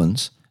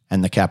Dolphins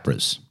and the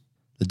Capras.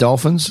 The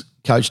Dolphins,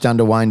 coached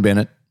under Wayne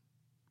Bennett,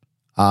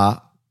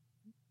 are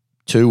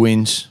 2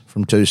 wins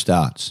from 2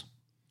 starts.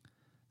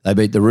 They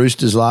beat the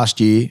Roosters last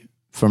year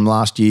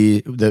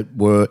that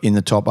were in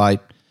the top 8.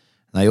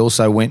 They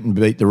also went and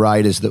beat the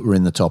Raiders that were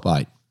in the top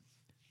 8.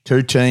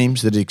 2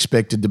 teams that are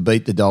expected to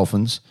beat the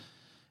Dolphins,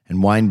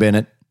 and Wayne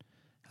Bennett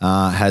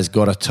has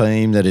got a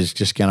team that is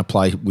just going to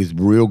play with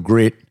real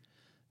grit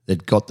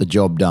that got the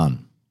job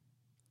done.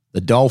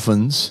 The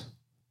Dolphins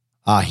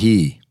are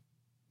here.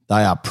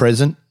 They are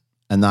present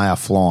and they are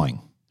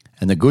flying.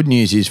 And the good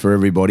news is for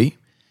everybody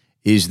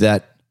is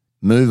that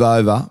move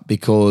over,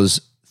 because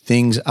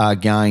things are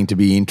going to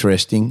be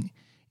interesting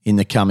in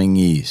the coming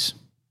years.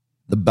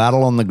 The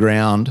battle on the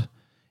ground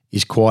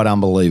is quite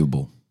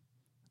unbelievable.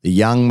 The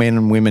young men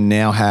and women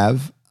now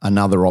have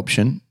another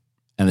option,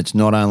 and it's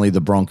not only the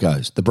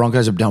Broncos. The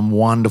Broncos have done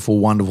wonderful,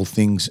 wonderful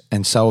things,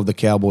 and so have the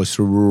Cowboys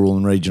through rural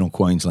and regional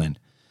Queensland.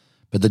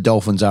 But the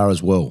Dolphins are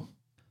as well.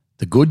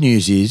 The good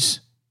news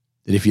is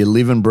that if you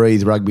live and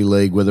breathe rugby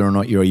league, whether or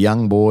not you're a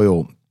young boy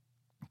or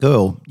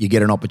girl, you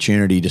get an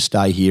opportunity to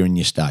stay here in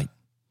your state.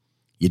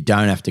 You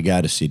don't have to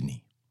go to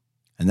Sydney.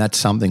 And that's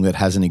something that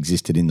hasn't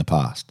existed in the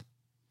past.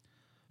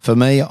 For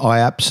me, I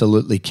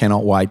absolutely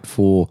cannot wait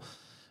for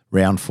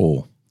round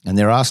 4. And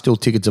there are still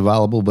tickets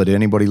available, but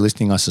anybody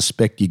listening, I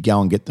suspect you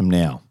go and get them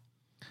now.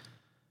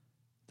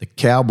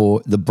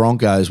 the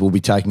Broncos will be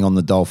taking on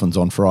the Dolphins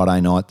on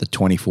Friday night, the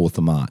 24th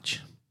of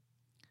March.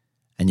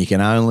 And you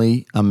can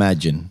only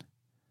imagine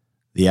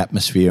the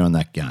atmosphere on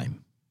that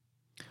game.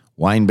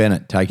 Wayne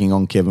Bennett taking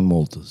on Kevin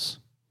Walters.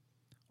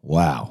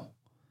 Wow.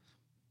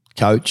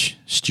 Coach,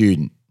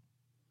 student.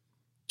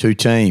 Two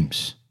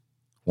teams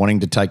wanting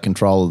to take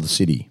control of the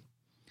city.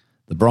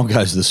 The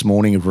Broncos this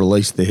morning have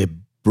released their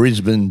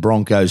Brisbane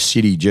Broncos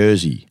City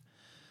jersey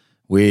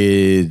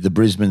with the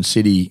Brisbane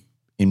City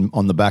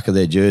on the back of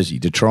their jersey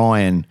to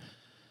try and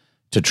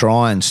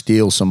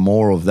steal some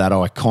more of that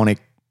iconic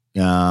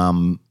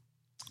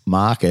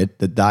market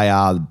that they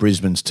are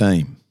Brisbane's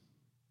team.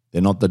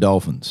 They're not the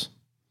Dolphins.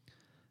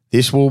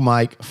 This will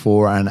make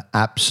for an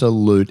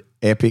absolute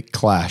epic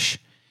clash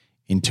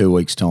in 2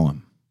 weeks'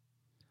 time.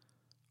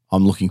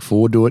 I'm looking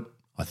forward to it.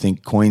 I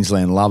think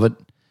Queensland love it.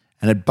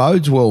 And it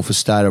bodes well for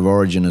State of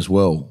Origin as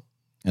well,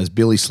 as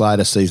Billy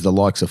Slater sees the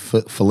likes of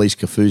Felice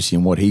Kaufusi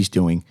and what he's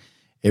doing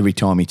every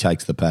time he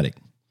takes the paddock.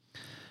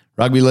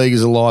 Rugby league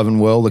is alive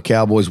and well. The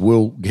Cowboys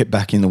will get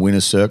back in the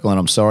winner's circle, and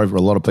I'm sorry for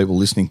a lot of people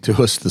listening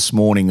to us this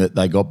morning that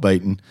they got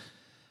beaten.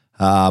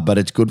 But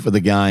it's good for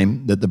the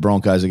game that the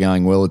Broncos are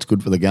going well. It's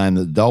good for the game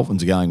that the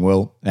Dolphins are going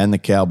well, and the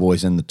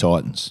Cowboys and the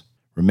Titans.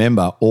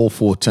 Remember, all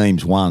 4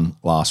 teams won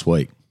last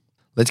week.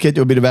 Let's get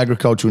to a bit of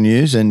agricultural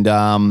news, and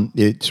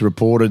it's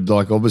reported,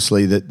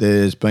 obviously, that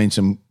there's been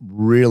some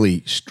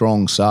really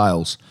strong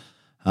sales.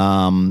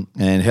 And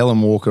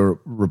Helen Walker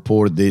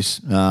reported this,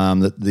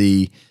 that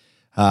the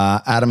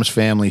Adams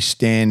family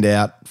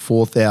standout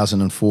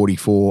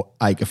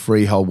 4,044-acre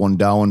freehold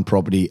Wandoan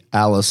property,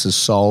 Alice, is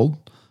sold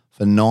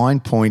for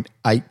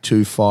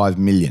 $9.825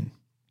 million.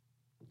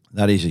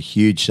 That is a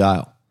huge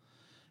sale.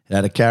 It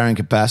had a carrying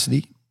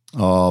capacity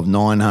of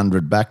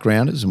 900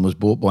 backgrounders and was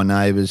bought by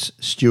neighbours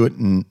Stuart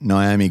and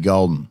Naomi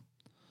Golden.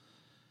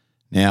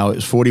 Now, it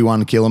was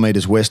 41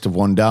 kilometres west of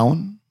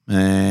Wandoan,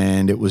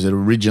 and it was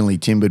originally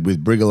timbered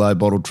with brigalow,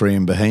 bottle tree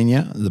and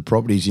bauhinia. The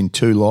property's in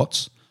 2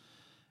 lots,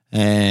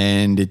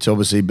 and it's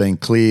obviously been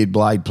cleared,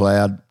 blade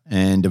ploughed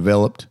and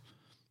developed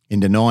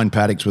into 9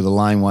 paddocks with a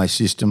laneway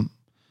system,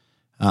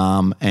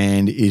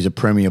 and is a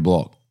premier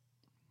block.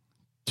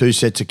 2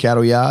 sets of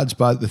cattle yards,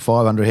 both with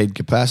 500 head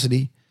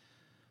capacity.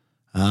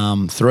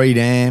 3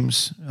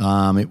 dams.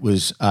 It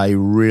was a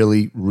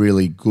really,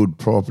 really good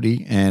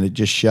property, and it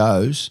just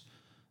shows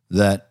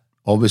that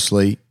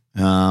obviously,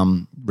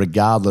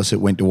 regardless,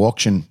 it went to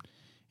auction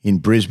in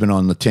Brisbane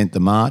on the 10th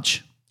of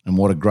March, and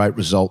what a great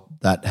result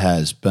that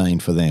has been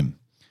for them.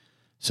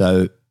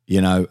 So,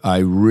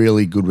 a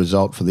really good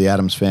result for the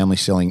Adams family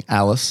selling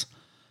Alice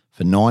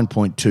for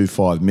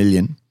 $9.25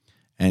 million,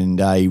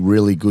 and a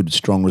really good,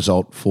 strong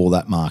result for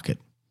that market.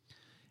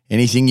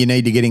 Anything you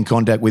need to get in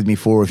contact with me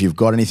for, if you've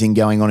got anything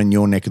going on in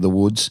your neck of the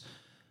woods,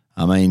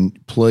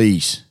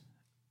 please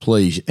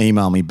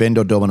email me,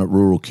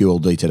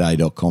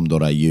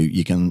 ben.dobbin@ruralqldtoday.com.au.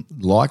 You can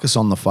like us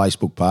on the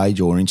Facebook page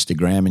or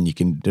Instagram, and you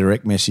can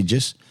direct message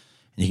us.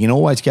 And you can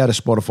always go to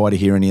Spotify to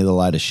hear any of the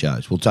latest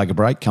shows. We'll take a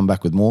break, come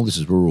back with more. This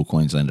is Rural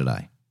Queensland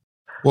Today.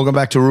 Welcome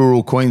back to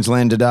Rural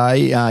Queensland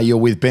Today. You're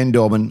with Ben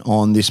Dobbin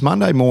on this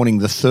Monday morning,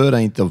 the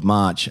 13th of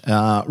March.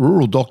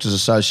 Rural Doctors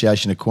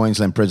Association of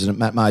Queensland President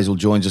Matt Maisel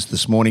joins us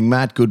this morning.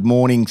 Matt, good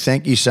morning.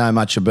 Thank you so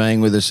much for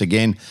being with us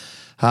again.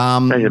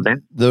 Pleasure,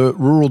 Ben. The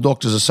Rural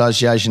Doctors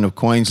Association of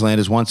Queensland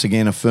has once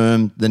again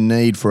affirmed the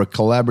need for a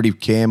collaborative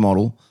care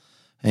model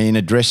in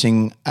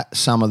addressing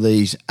some of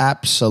these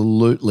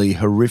absolutely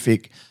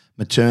horrific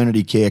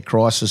maternity care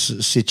crisis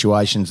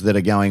situations that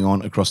are going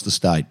on across the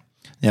state.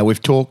 Now,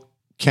 we've talked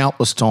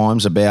countless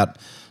times about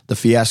the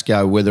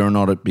fiasco, whether or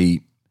not it be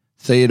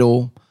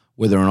Theodore,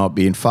 whether or not it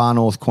be in far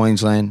north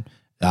Queensland.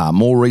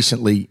 More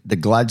recently, the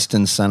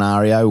Gladstone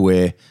scenario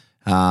where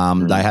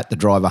they had to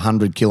drive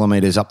 100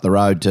 kilometres up the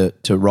road to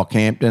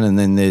Rockhampton, and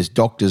then there's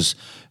doctors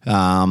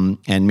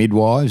and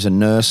midwives and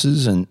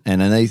nurses and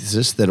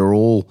anaesthetists that are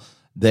all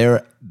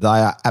there. They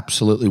are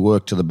absolutely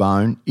worked to the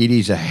bone. It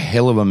is a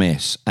hell of a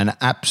mess, an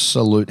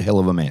absolute hell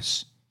of a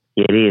mess.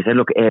 Yeah, it is. And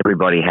look,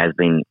 everybody has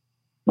been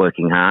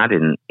working hard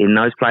in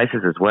those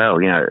places as well,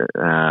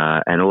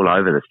 and all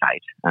over the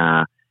state.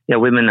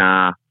 Women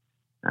are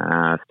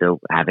still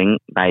having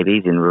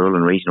babies in rural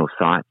and regional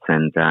sites,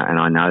 and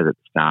I know that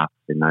the staff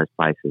in those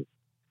places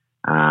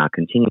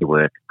continue to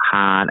work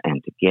hard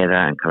and together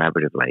and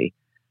collaboratively.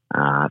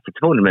 So it's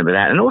important to remember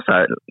that, and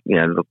also,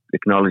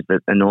 acknowledge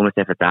that enormous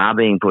efforts are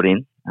being put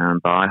in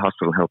by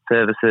hospital health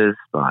services,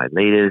 by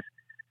leaders,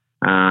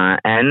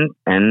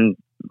 and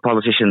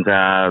politicians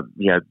are,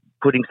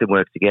 putting some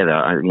work together.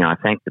 I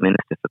thank the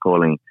Minister for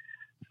calling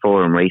the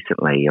forum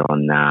recently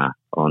on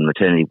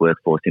maternity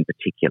workforce in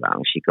particular.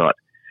 She got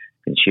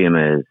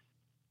consumers,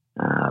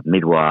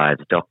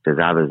 midwives, doctors,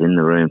 others in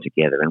the room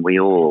together, and we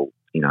all,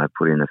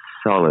 put in a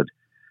solid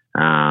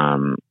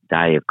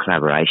day of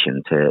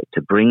collaboration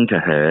to bring to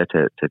her,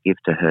 to give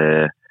to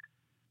her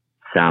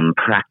some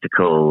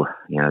practical,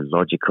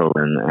 logical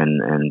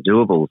and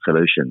doable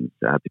solutions.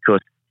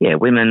 Because,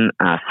 women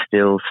are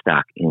still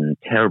stuck in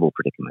terrible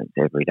predicaments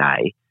every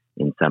day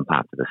in some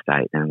parts of the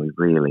state, and we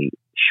really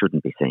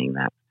shouldn't be seeing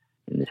that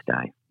in this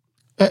day.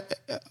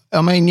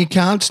 I mean, you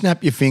can't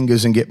snap your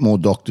fingers and get more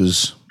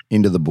doctors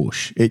into the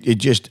bush. It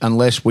just,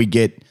 unless we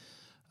get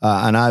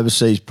an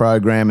overseas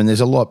program, and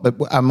there's a lot, but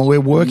we're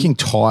working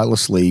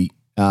tirelessly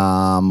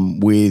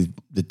with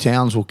the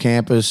Townsville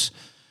campus.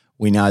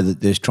 We know that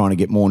there's trying to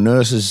get more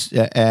nurses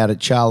out at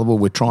Charleville.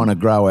 We're trying to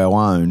grow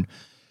our own.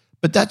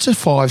 But that's a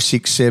 5,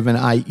 6, 7,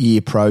 8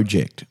 year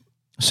project.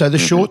 So the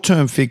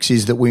short-term fix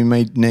is that we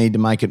need to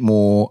make it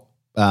more,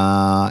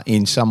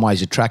 in some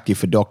ways, attractive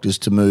for doctors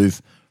to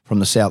move from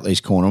the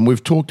southeast corner. And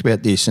we've talked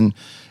about this and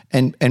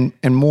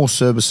more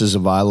services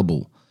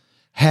available.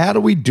 How do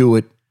we do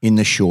it in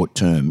the short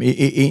term?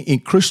 In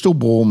crystal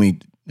ball me,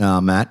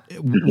 Matt,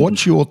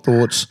 what's your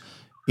thoughts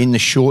in the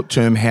short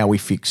term, how we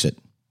fix it?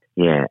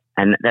 Yeah,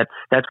 and that's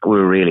what we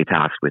were really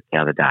tasked with the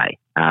other day.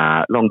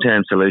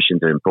 Long-term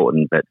solutions are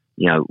important, but,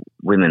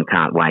 women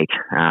can't wait,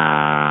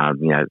 5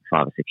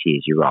 or 6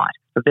 years, you're right.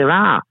 But there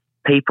are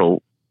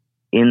people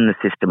in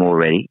the system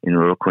already in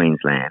rural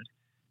Queensland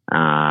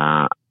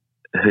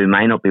who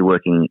may not be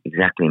working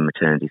exactly in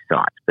maternity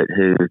sites, but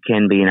who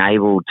can be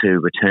enabled to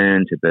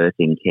return to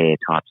birthing care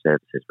type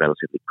services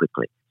relatively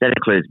quickly. That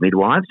includes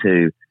midwives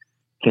who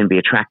can be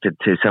attracted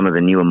to some of the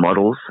newer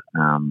models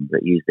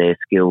that use their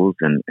skills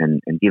and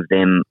give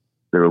them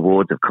the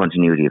rewards of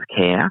continuity of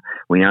care.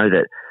 We know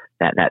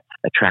that's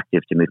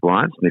attractive to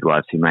midwives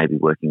who may be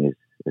working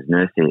as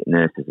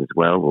nurses as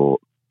well, or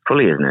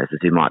fully as nurses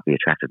who might be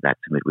attracted back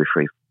to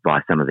midwifery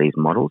by some of these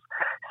models.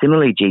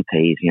 Similarly,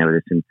 GPs,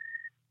 there's some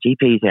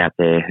GPs out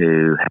there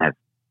who have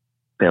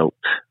felt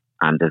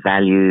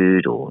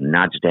undervalued or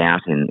nudged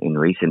out in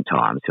recent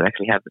times, who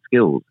actually have the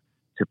skills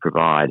to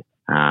provide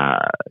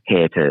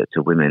care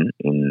to women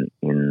in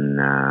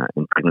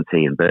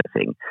pregnancy and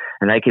birthing,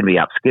 and they can be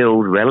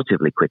upskilled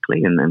relatively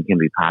quickly and can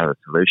be part of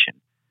the solution.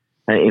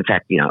 In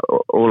fact, a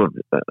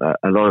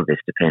lot of this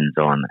depends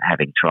on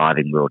having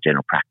thriving rural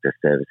general practice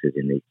services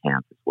in these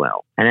towns as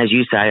well. And as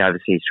you say,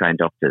 overseas trained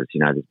doctors,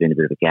 there's been a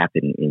bit of a gap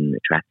in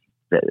attracting.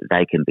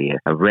 They can be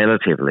a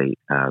relatively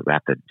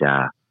rapid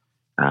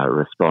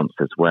response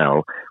as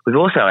well. We've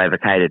also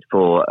advocated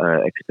for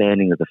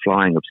expanding of the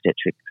flying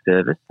obstetric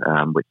service,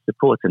 which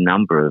supports a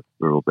number of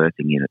rural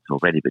birthing units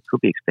already, but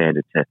could be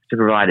expanded to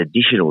provide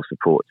additional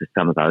support to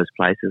some of those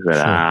places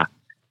that are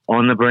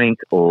on the brink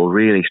or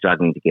really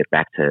struggling to get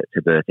back to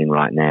birthing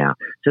right now.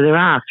 So there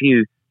are a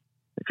few,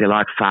 if you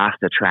like,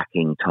 faster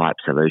tracking type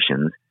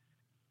solutions.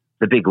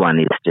 The big one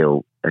is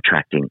still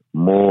attracting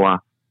more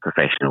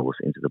professionals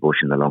into the bush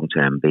in the long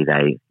term, be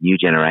they new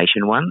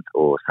generation ones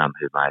or some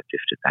who may have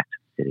drifted back to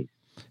the cities.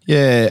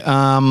 Yeah,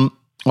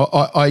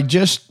 I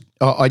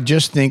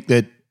just think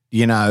that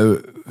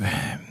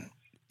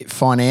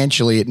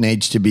financially it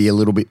needs to be a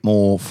little bit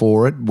more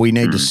for it. We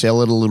need to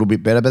sell it a little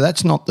bit better, but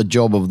that's not the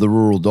job of the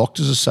Rural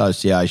Doctors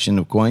Association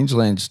of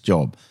Queensland's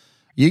job.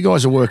 You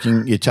guys are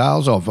working your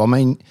tails off. I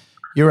mean,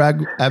 your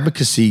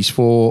advocacies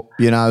for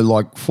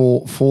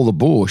for the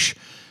bush.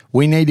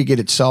 We need to get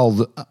it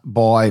sold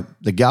by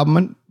the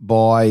government,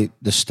 by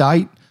the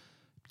state.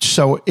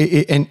 So,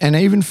 and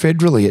even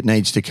federally, it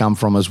needs to come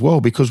from as well,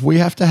 because we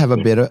have to have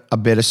a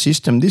better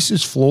system. This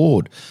is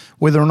flawed.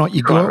 Whether or not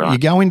you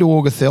go into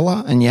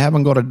Augathella and you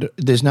haven't got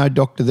there's no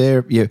doctor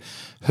there, you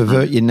have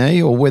hurt your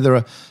knee, or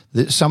whether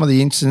some of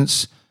the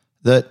incidents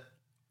that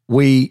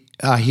we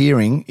are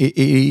hearing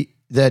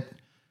that,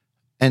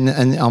 and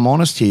I'm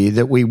honest here,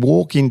 that we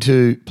walk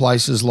into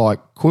places like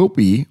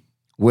Quilpie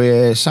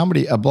where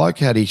a bloke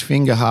had his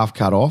finger half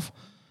cut off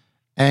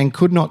and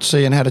could not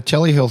see and had a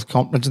telehealth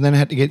conference and then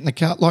had to get in the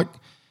car.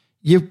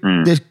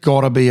 There's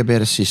got to be a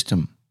better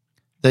system.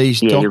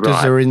 These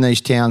doctors are in these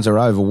towns are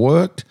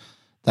overworked.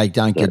 They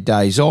don't get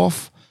days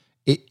off.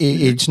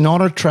 It's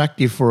not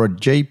attractive for a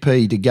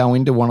GP to go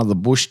into one of the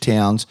bush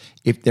towns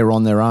if they're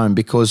on their own,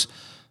 because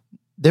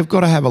they've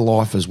got to have a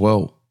life as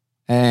well.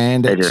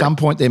 And at some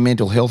point their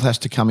mental health has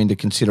to come into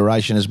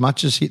consideration. As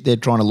much as they're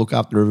trying to look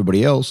after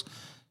everybody else,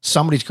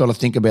 somebody's got to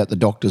think about the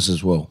doctors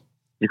as well.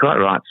 You're quite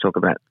right to talk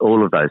about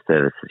all of those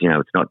services.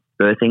 It's not,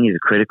 birthing is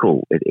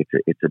critical.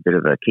 It's a bit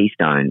of a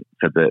keystone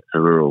for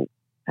rural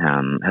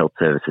health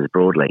services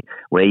broadly.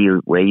 Where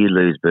you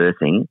lose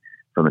birthing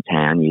from a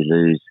town, you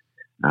lose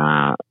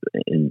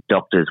in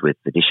doctors with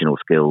additional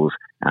skills,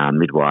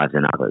 midwives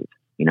and others.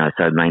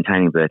 So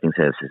maintaining birthing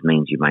services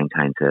means you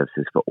maintain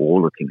services for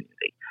all the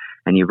community.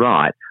 And you're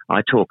right.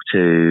 I talk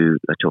to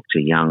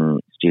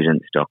young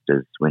students,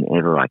 doctors,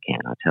 whenever I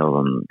can. I tell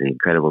them the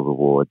incredible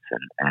rewards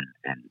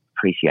and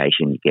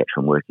appreciation you get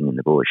from working in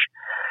the bush.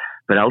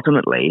 But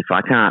ultimately, if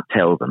I can't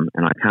tell them,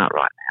 and I can't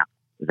right now,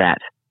 that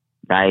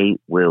they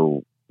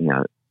will,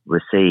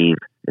 receive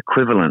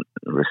equivalent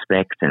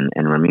respect and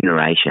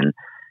remuneration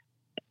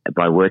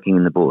by working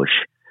in the bush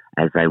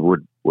as they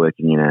would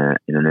working in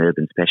an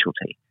urban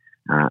specialty.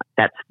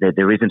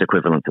 There isn't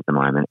equivalence at the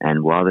moment,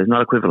 and while there's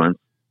not equivalence,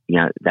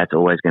 that's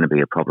always going to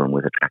be a problem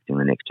with attracting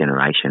the next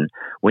generation.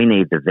 We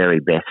need the very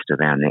best of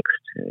our next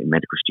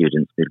medical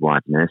students,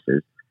 midwives,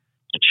 nurses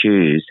to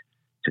choose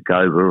to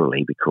go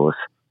rurally because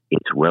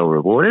it's well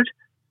rewarded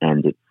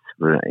and it's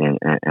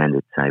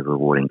a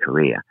rewarding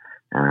career.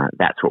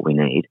 That's what we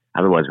need.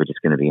 Otherwise, we're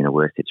just going to be in a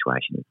worse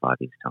situation in 5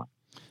 years' time.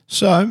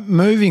 So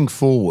moving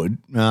forward,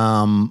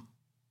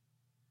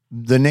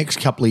 the next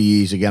couple of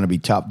years are going to be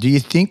tough. Do you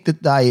think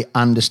that they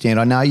understand?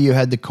 I know you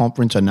had the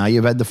conference. I know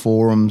you've had the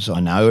forums. I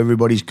know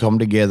everybody's come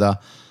together.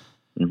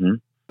 Mm-hmm.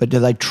 But do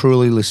they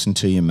truly listen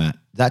to you, Matt?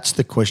 That's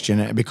the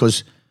question.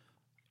 Because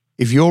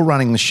if you're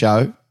running the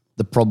show,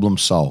 the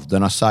problem's solved.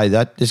 And I say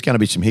that there's going to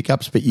be some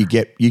hiccups, but you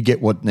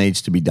get what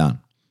needs to be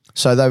done.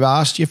 So they've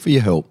asked you for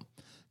your help.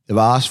 They've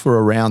asked for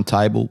a round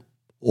table.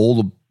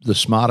 All the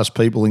smartest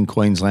people in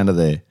Queensland are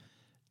there.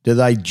 Do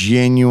they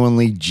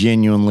genuinely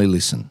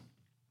listen?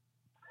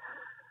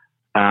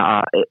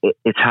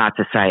 It's hard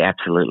to say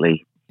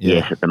absolutely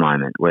yes at the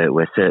moment.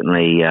 We're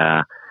certainly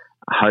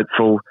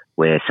hopeful.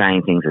 We're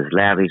saying things as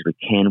loudly as we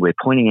can. We're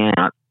pointing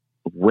out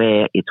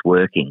where it's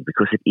working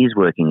because it is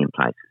working in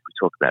places. We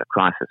talk about a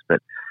crisis,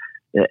 but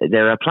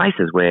there are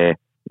places where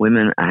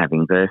women are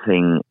having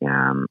birthing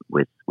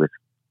with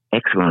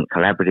excellent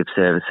collaborative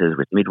services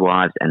with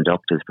midwives and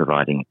doctors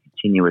providing a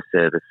continuous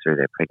service through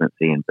their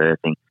pregnancy and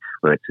birthing,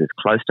 where it's as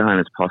close to home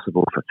as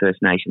possible for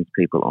First Nations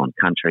people on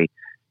country.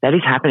 That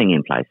is happening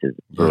in places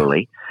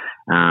rurally.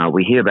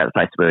 We hear about the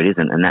places where it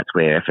isn't, and that's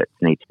where efforts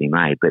need to be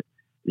made. But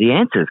the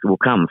answers will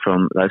come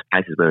from those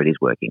places where it is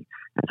working.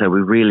 And so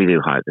we really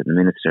do hope that the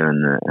Minister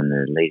and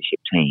the leadership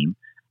team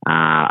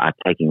are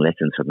taking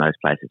lessons from those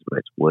places where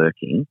it's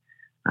working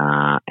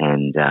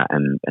and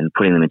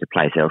putting them into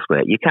place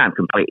elsewhere. You can't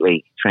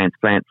completely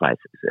transplant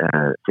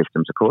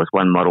systems, of course.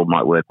 One model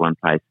might work one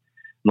place.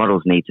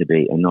 Models need to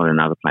be, and not in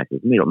other places.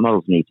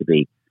 Models need to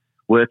be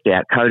worked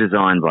out,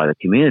 co-designed by the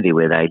community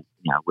where they're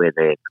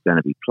going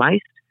to be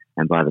placed,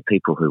 and by the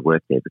people who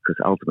work there. Because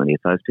ultimately,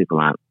 if those people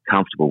aren't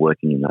comfortable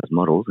working in those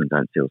models and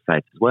don't feel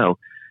safe as well,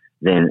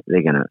 then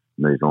they're going to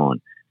move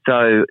on.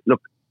 So,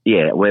 look,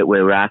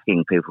 we're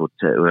asking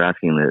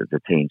the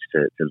teams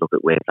to look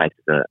at where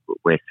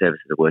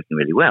services are working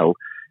really well,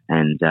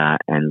 and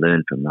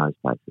learn from those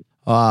places.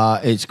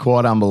 It's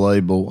quite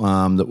unbelievable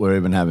that we're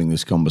even having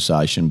this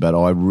conversation, but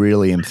I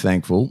really am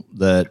thankful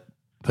that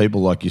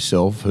people like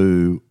yourself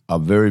who are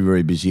very,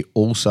 very busy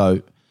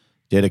also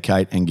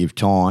dedicate and give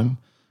time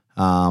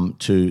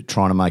to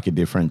trying to make a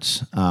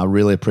difference.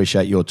 Really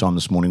appreciate your time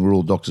this morning.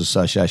 Rural Doctors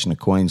Association of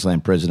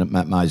Queensland President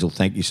Matt Mazel,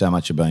 thank you so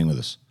much for being with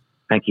us.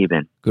 Thank you,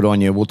 Ben. Good on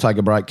you. We'll take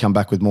a break, come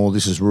back with more.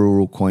 This is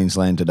Rural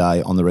Queensland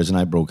Today on the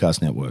Resonate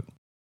Broadcast Network.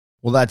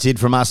 Well, that's it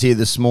from us here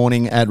this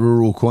morning at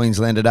Rural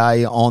Queensland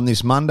Today on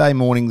this Monday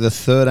morning, the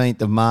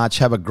 13th of March.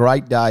 Have a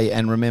great day,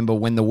 and remember,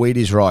 when the wheat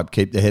is ripe,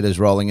 keep the headers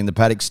rolling in the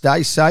paddock.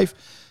 Stay safe,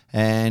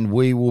 and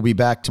we will be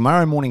back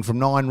tomorrow morning from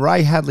 9.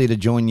 Ray Hadley to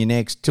join you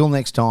next. Till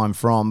next time,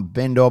 from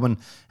Ben Dobbin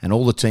and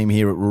all the team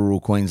here at Rural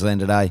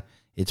Queensland Today,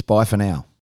 it's bye for now.